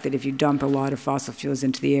 The fact that if you dump a lot of fossil fuels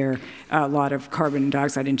into the air, a lot of carbon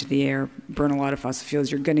dioxide into the air, burn a lot of fossil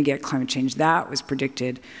fuels, you're going to get climate change. That was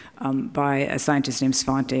predicted by a scientist named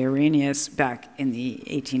Svante Arrhenius back in the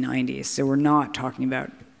 1890s. So we're not talking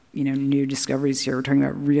about, new discoveries here. We're talking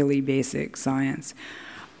about really basic science.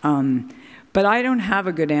 But I don't have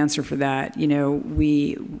a good answer for that.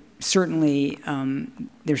 We certainly,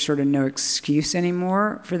 there's sort of no excuse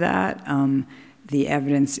anymore for that. The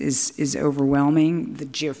evidence is overwhelming. The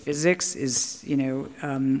geophysics is,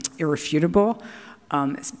 irrefutable.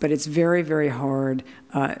 But it's very, very hard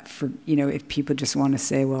for, if people just want to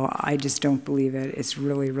say, well, I just don't believe it. It's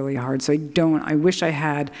really, really hard. So I wish I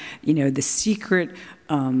had, the secret,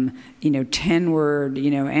 10-word,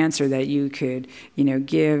 answer that you could,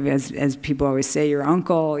 give, as people always say, your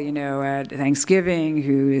uncle, at Thanksgiving,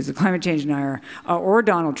 who is a climate change denier, or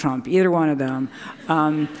Donald Trump, either one of them.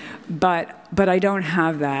 But I don't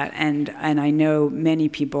have that, and I know many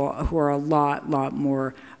people who are a lot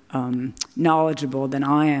more knowledgeable than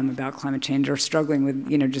I am about climate change are struggling with,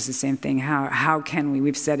 just the same thing. How can we?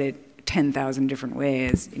 We've said it 10,000 different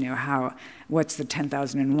ways. What's the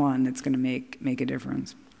 10,001 that's going to make a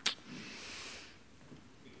difference?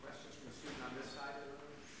 Any questions from a student on this side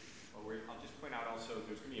of the room? I'll just point out also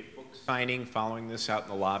there's going to be a book signing following this out in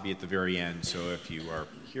the lobby at the very end. So if you are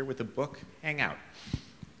here with a book, hang out.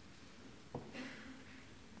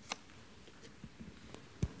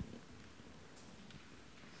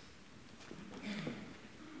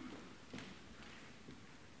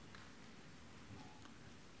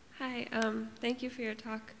 Hi, thank you for your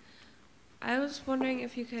talk. I was wondering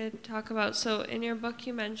if you could talk about, so in your book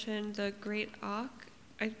you mentioned the great auk,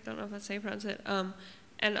 I don't know if that's how you pronounce it,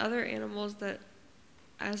 and other animals that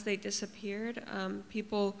as they disappeared,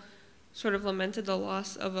 people sort of lamented the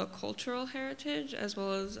loss of a cultural heritage as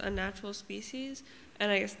well as a natural species,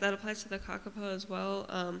 and I guess that applies to the kakapo as well.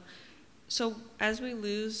 So as we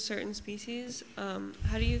lose certain species,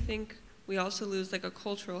 how do you think we also lose like a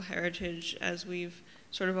cultural heritage as we've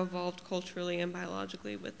sort of evolved culturally and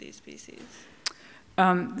biologically with these species?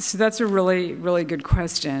 So that's a really, really good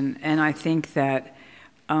question. And I think that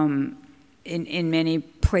in many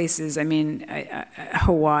places, I mean,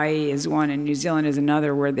 Hawaii is one and New Zealand is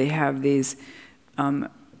another, where they have these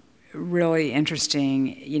really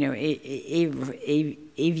interesting,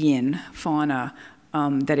 avian fauna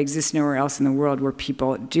that exists nowhere else in the world, where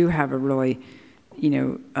people do have a really,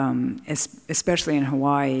 especially in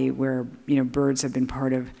Hawaii, where, birds have been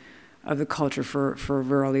part of the culture for a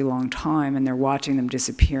really long time, and they're watching them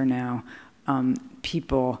disappear now.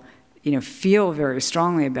 People, feel very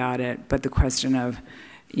strongly about it, but the question of,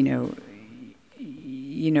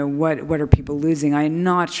 what are people losing? I'm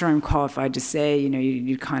not sure I'm qualified to say.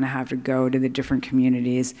 You kind of have to go to the different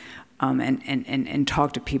communities and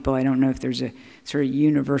talk to people. I don't know if there's a sort of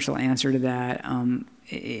universal answer to that,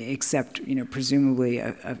 except presumably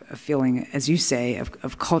a feeling, as you say,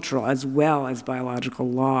 of cultural as well as biological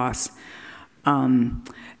loss. And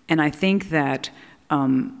I think that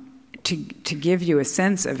to give you a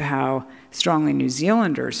sense of how strongly New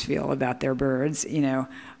Zealanders feel about their birds,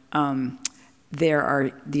 there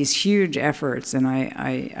are these huge efforts, and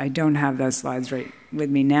I don't have those slides right with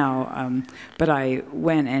me now, but I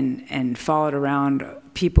went and followed around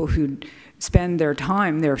people who spend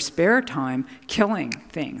their spare time, killing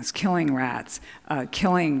things, killing rats,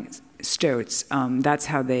 killing stoats. That's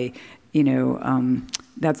how they,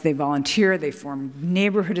 they volunteer. They form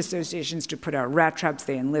neighborhood associations to put out rat traps.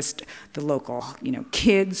 They enlist the local,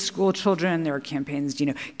 kids, school children. There are campaigns,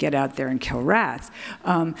 get out there and kill rats.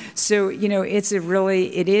 So, it's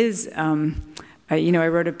it is. I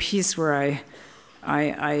wrote a piece where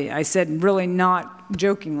I said, really not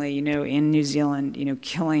jokingly, in New Zealand,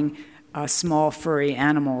 killing small furry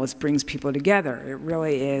animals brings people together. It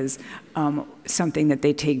really is something that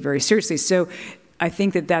they take very seriously. So I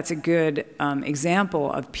think that that's a good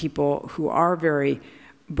example of people who are very,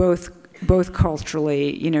 both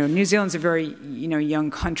culturally, New Zealand's a very,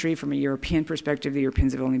 young country from a European perspective. The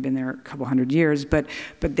Europeans have only been there a couple hundred years, but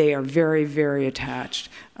they are very, very attached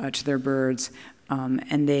to their birds,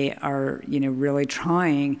 and they are, really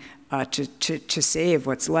trying to save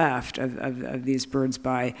what's left of these birds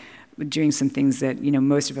by doing some things that,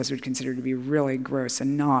 most of us would consider to be really gross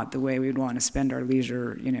and not the way we'd want to spend our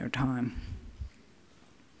leisure, time.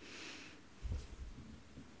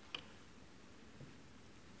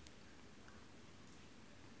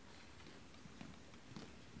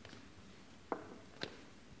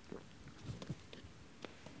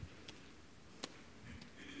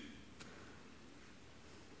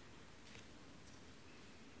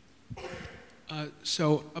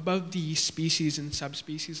 So above the species and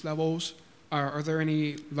subspecies levels, are there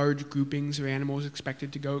any large groupings of animals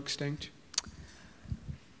expected to go extinct?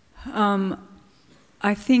 I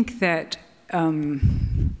think that,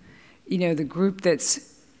 the group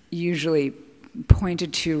that's usually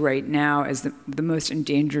pointed to right now as the most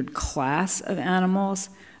endangered class of animals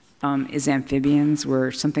is amphibians,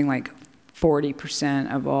 where something like 40%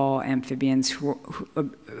 of all amphibians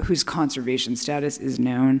whose conservation status is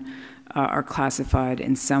known are classified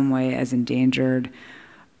in some way as endangered.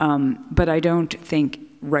 But I don't think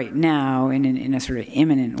right now, in a sort of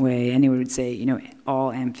imminent way, anyone would say,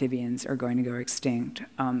 all amphibians are going to go extinct.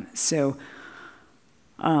 I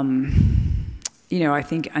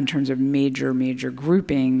think in terms of major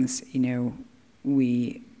groupings,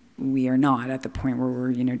 we are not at the point where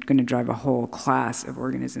we're, going to drive a whole class of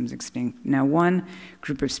organisms extinct. Now, one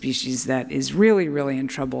group of species that is really, really in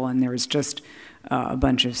trouble, and there was just a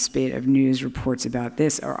bunch of spate of news reports about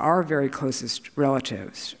this, are our very closest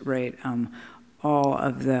relatives, right? All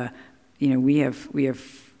of the, we have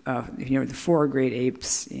the four great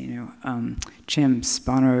apes, chimps,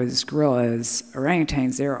 bonobos, gorillas,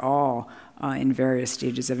 orangutans. They're all in various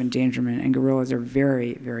stages of endangerment, and gorillas are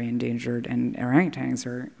very, very endangered, and orangutans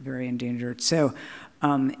are very endangered. So,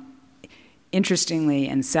 interestingly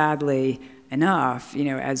and sadly enough,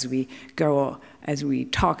 as we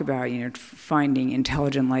talk about, finding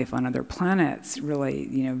intelligent life on other planets, really,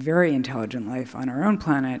 very intelligent life on our own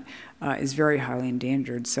planet is very highly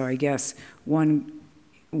endangered. So I guess one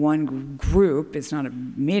group, it's not a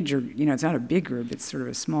major, it's not a big group, it's sort of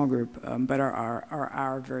a small group, but are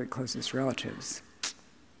our very closest relatives.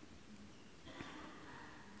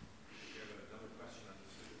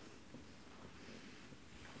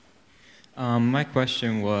 My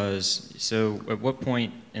question was, so at what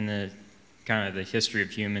point in the kind of the history of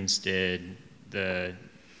humans did the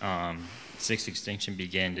Sixth Extinction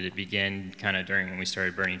begin? Did it begin kind of during when we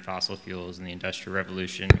started burning fossil fuels in the Industrial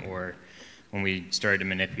Revolution, or when we started to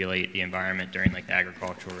manipulate the environment during like the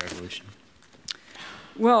Agricultural Revolution?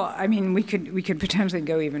 Well, I mean, we could potentially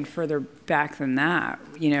go even further back than that.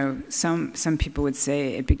 Some people would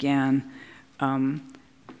say it began,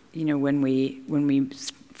 when we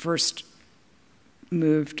first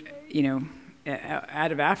moved,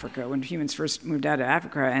 out of Africa, when humans first moved out of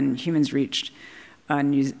Africa, and humans reached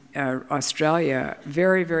Australia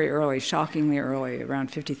very, very early, shockingly early, around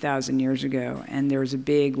 50,000 years ago. And there was a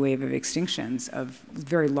big wave of extinctions of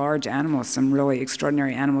very large animals, some really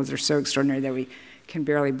extraordinary animals. They're so extraordinary that we can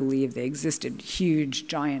barely believe they existed. Huge,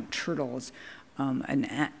 giant turtles,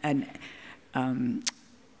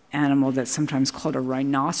 animal that's sometimes called a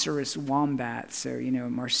rhinoceros wombat, so, a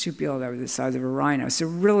marsupial that was the size of a rhino. So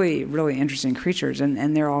really, really interesting creatures,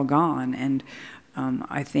 and they're all gone. And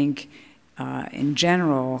I think in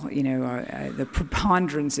general, the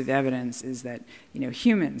preponderance of evidence is that,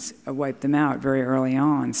 humans wiped them out very early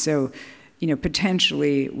on. So,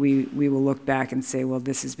 potentially we will look back and say, well,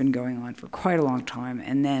 this has been going on for quite a long time.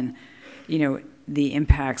 And then, the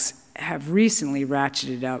impacts have recently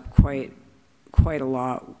ratcheted up quite a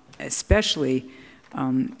lot, especially,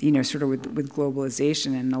 sort of with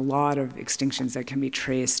globalization and a lot of extinctions that can be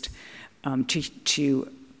traced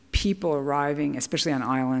to people arriving, especially on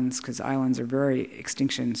islands, because islands are very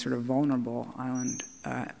extinction sort of vulnerable, island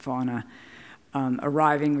fauna,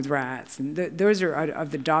 arriving with rats. And those are,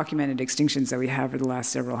 of the documented extinctions that we have for the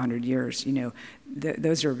last several hundred years,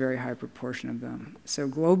 those are a very high proportion of them. So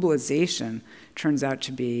globalization turns out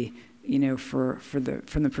to be, from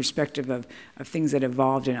the perspective of things that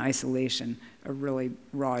evolved in isolation, a really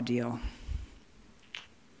raw deal.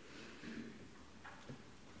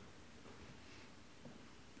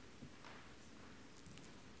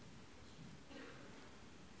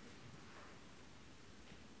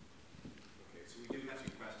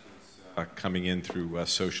 Coming in through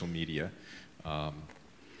social media.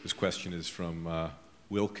 This question is from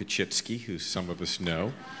Will Kachitsky, who some of us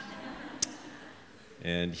know.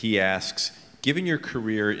 And he asks, given your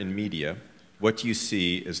career in media, what do you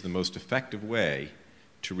see as the most effective way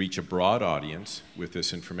to reach a broad audience with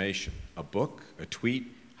this information? A book, a tweet?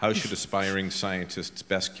 How should aspiring scientists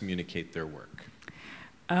best communicate their work?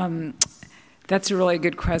 That's a really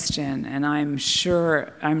good question, and I'm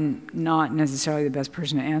sure I'm not necessarily the best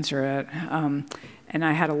person to answer it. And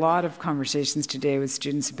I had a lot of conversations today with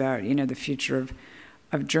students about, the future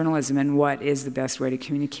of journalism and what is the best way to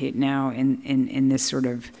communicate now in this sort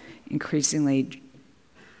of increasingly,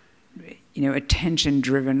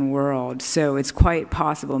 attention-driven world. So it's quite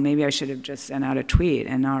possible. Maybe I should have just sent out a tweet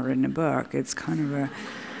and not written a book. It's kind of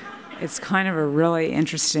a really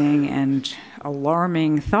interesting and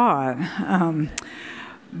alarming thought,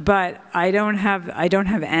 but I don't have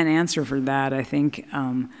an answer for that. I think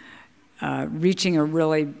reaching a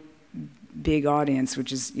really big audience,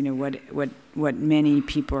 which is what many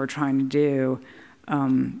people are trying to do, a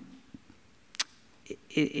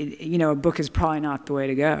book is probably not the way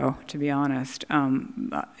to go, to be honest. There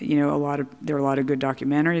are a lot of good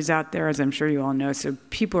documentaries out there, as I'm sure you all know. So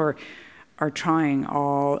people are trying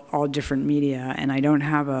all different media, and I don't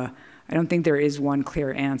think there is one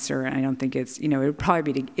clear answer, and I don't think it's, it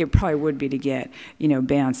probably would be to get,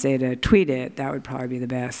 Beyonce to tweet it. That would probably be the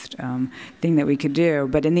best thing that we could do.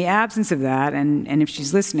 But in the absence of that, and if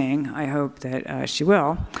she's listening, I hope that she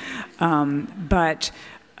will. But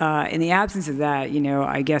in the absence of that,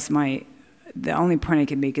 I guess the only point I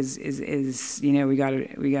can make is we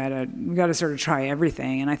gotta sort of try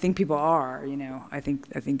everything, and I think people are. I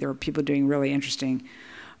think there are people doing really interesting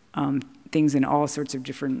things in all sorts of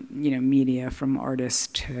different media, from artists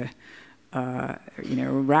to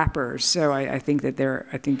rappers. So I think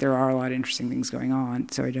there are a lot of interesting things going on.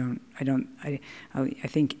 So I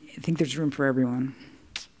think there's room for everyone.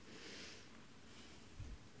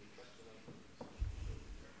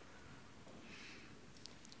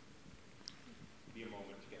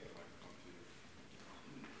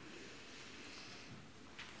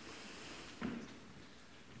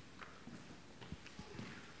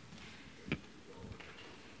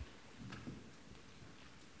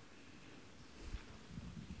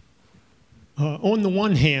 On the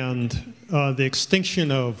one hand, the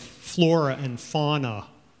extinction of flora and fauna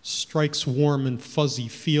strikes warm and fuzzy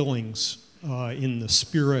feelings in the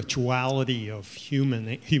spirituality of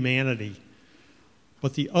humanity.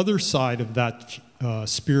 But the other side of that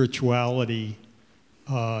spirituality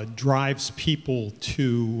drives people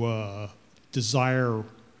to desire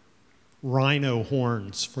rhino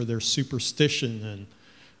horns for their superstition, and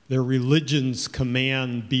their religions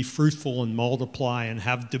command be fruitful and multiply and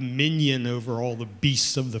have dominion over all the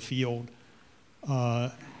beasts of the field.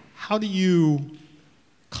 How do you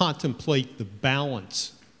contemplate the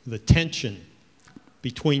balance, the tension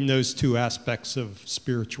between those two aspects of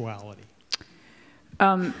spirituality?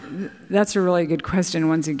 That's a really good question.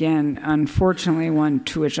 Once again, unfortunately, one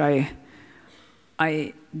to which I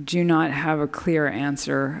do not have a clear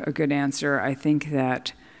answer, a good answer. I think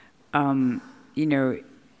that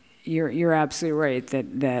you're absolutely right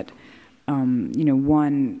that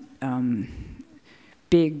one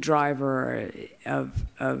big driver of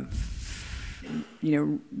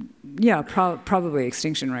probably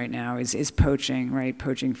extinction right now is poaching, right?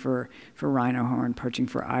 Poaching for rhino horn, poaching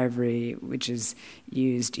for ivory, which is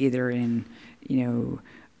used either in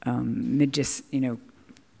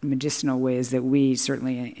medicinal ways that we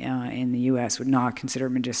certainly in the U.S. would not consider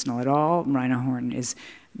medicinal at all. Rhino horn is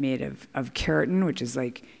made of keratin, which is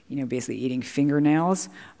like, basically eating fingernails,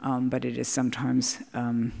 but it is sometimes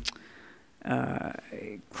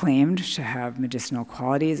claimed to have medicinal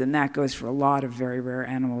qualities, and that goes for a lot of very rare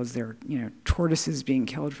animals. There are, tortoises being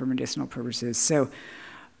killed for medicinal purposes. So,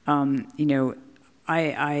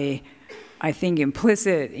 I think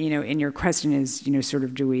implicit, in your question is, sort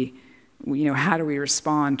of, do we, how do we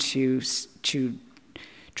respond to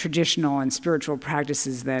traditional and spiritual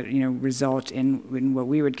practices that, result in what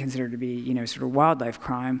we would consider to be, sort of wildlife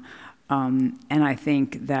crime? And I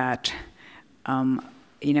think that,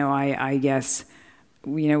 I guess,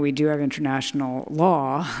 we do have international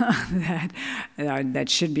law that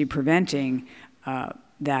should be preventing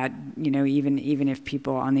that, even if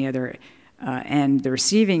people on the other end, the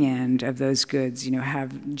receiving end of those goods,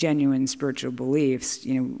 have genuine spiritual beliefs,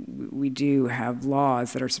 we do have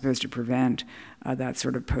laws that are supposed to prevent that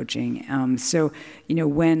sort of poaching. So,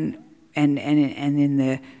 when and in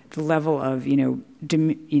the level of,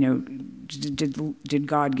 did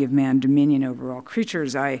God give man dominion over all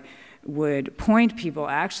creatures? I would point people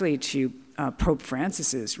actually to Pope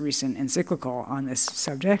Francis's recent encyclical on this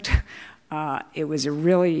subject. It was a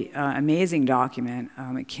really amazing document.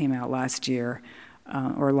 It came out last year,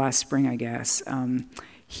 or last spring, I guess.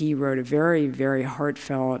 He wrote a very, very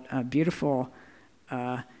heartfelt, beautiful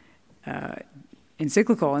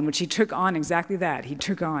encyclical in which he took on exactly that. He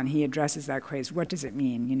addresses that question. What does it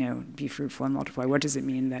mean, be fruitful and multiply? What does it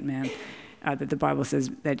mean that man, that the Bible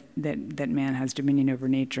says that man has dominion over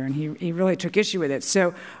nature? And he really took issue with it.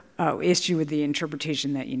 So, issue with the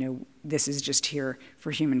interpretation that, this is just here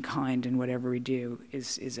for humankind and whatever we do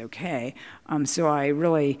is okay. So I'm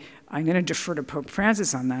going to defer to Pope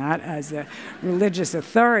Francis on that as a religious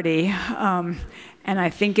authority. And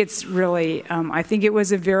I think it's really, I think it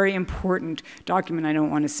was a very important document. I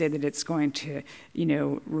don't want to say that it's going to,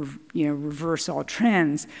 reverse all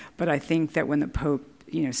trends, but I think that when the Pope,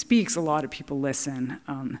 speaks, a lot of people listen.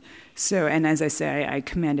 So, and as I say, I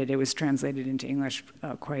commend it. It was translated into English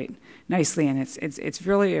quite nicely, and it's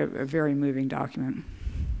really a very moving document.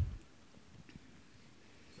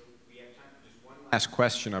 So we have time for just one last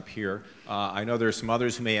question up here. I know there are some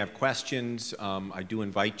others who may have questions. I do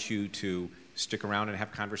invite you to stick around and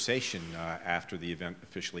have conversation after the event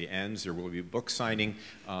officially ends. There will be a book signing,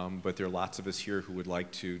 but there are lots of us here who would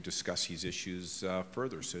like to discuss these issues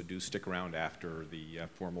further, so do stick around after the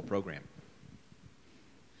formal program.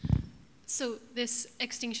 So this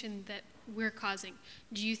extinction that we're causing,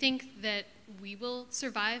 do you think that we will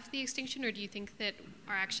survive the extinction, or do you think that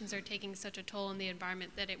our actions are taking such a toll on the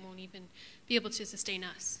environment that it won't even be able to sustain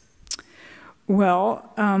us?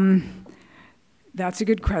 Well, that's a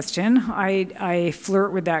good question. I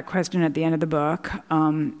flirt with that question at the end of the book,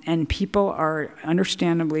 and people are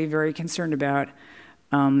understandably very concerned about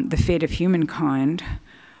the fate of humankind.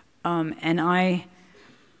 And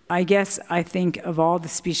I guess I think of all the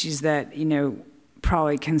species that,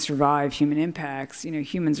 probably can survive human impacts,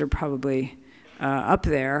 humans are probably up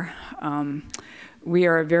there. We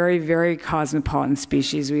are a very, very cosmopolitan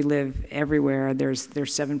species. We live everywhere. There's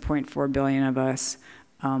 7.4 billion of us.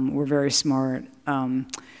 We're very smart.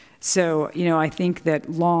 So, I think that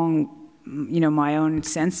my own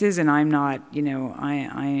senses, and I'm not,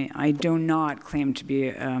 I do not claim to be,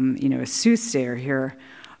 a soothsayer here.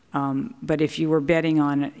 But if you were betting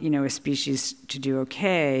on, a species to do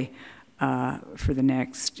okay for the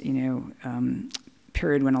next,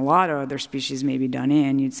 period when a lot of other species may be done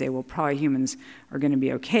in, you'd say, well, probably humans are going to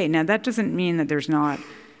be okay. Now, that doesn't mean that there's not,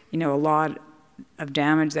 a lot of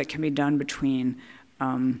damage that can be done between,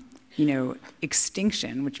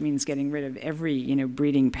 extinction, which means getting rid of every,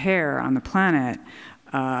 breeding pair on the planet,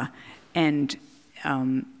 and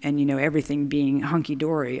everything being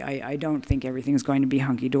hunky-dory. I don't think everything's going to be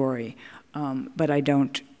hunky-dory, but I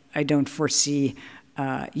don't foresee,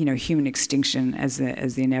 human extinction as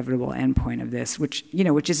the inevitable endpoint of this, which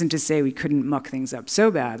isn't to say we couldn't muck things up so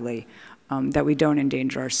badly that we don't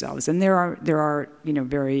endanger ourselves. And there are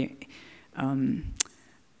very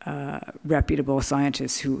reputable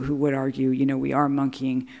scientists who would argue, we are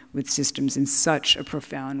monkeying with systems in such a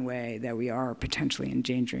profound way that we are potentially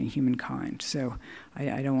endangering humankind. So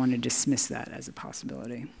I don't want to dismiss that as a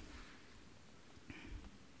possibility.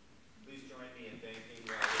 Please join me in thanking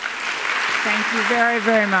Thank you very,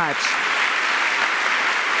 very much.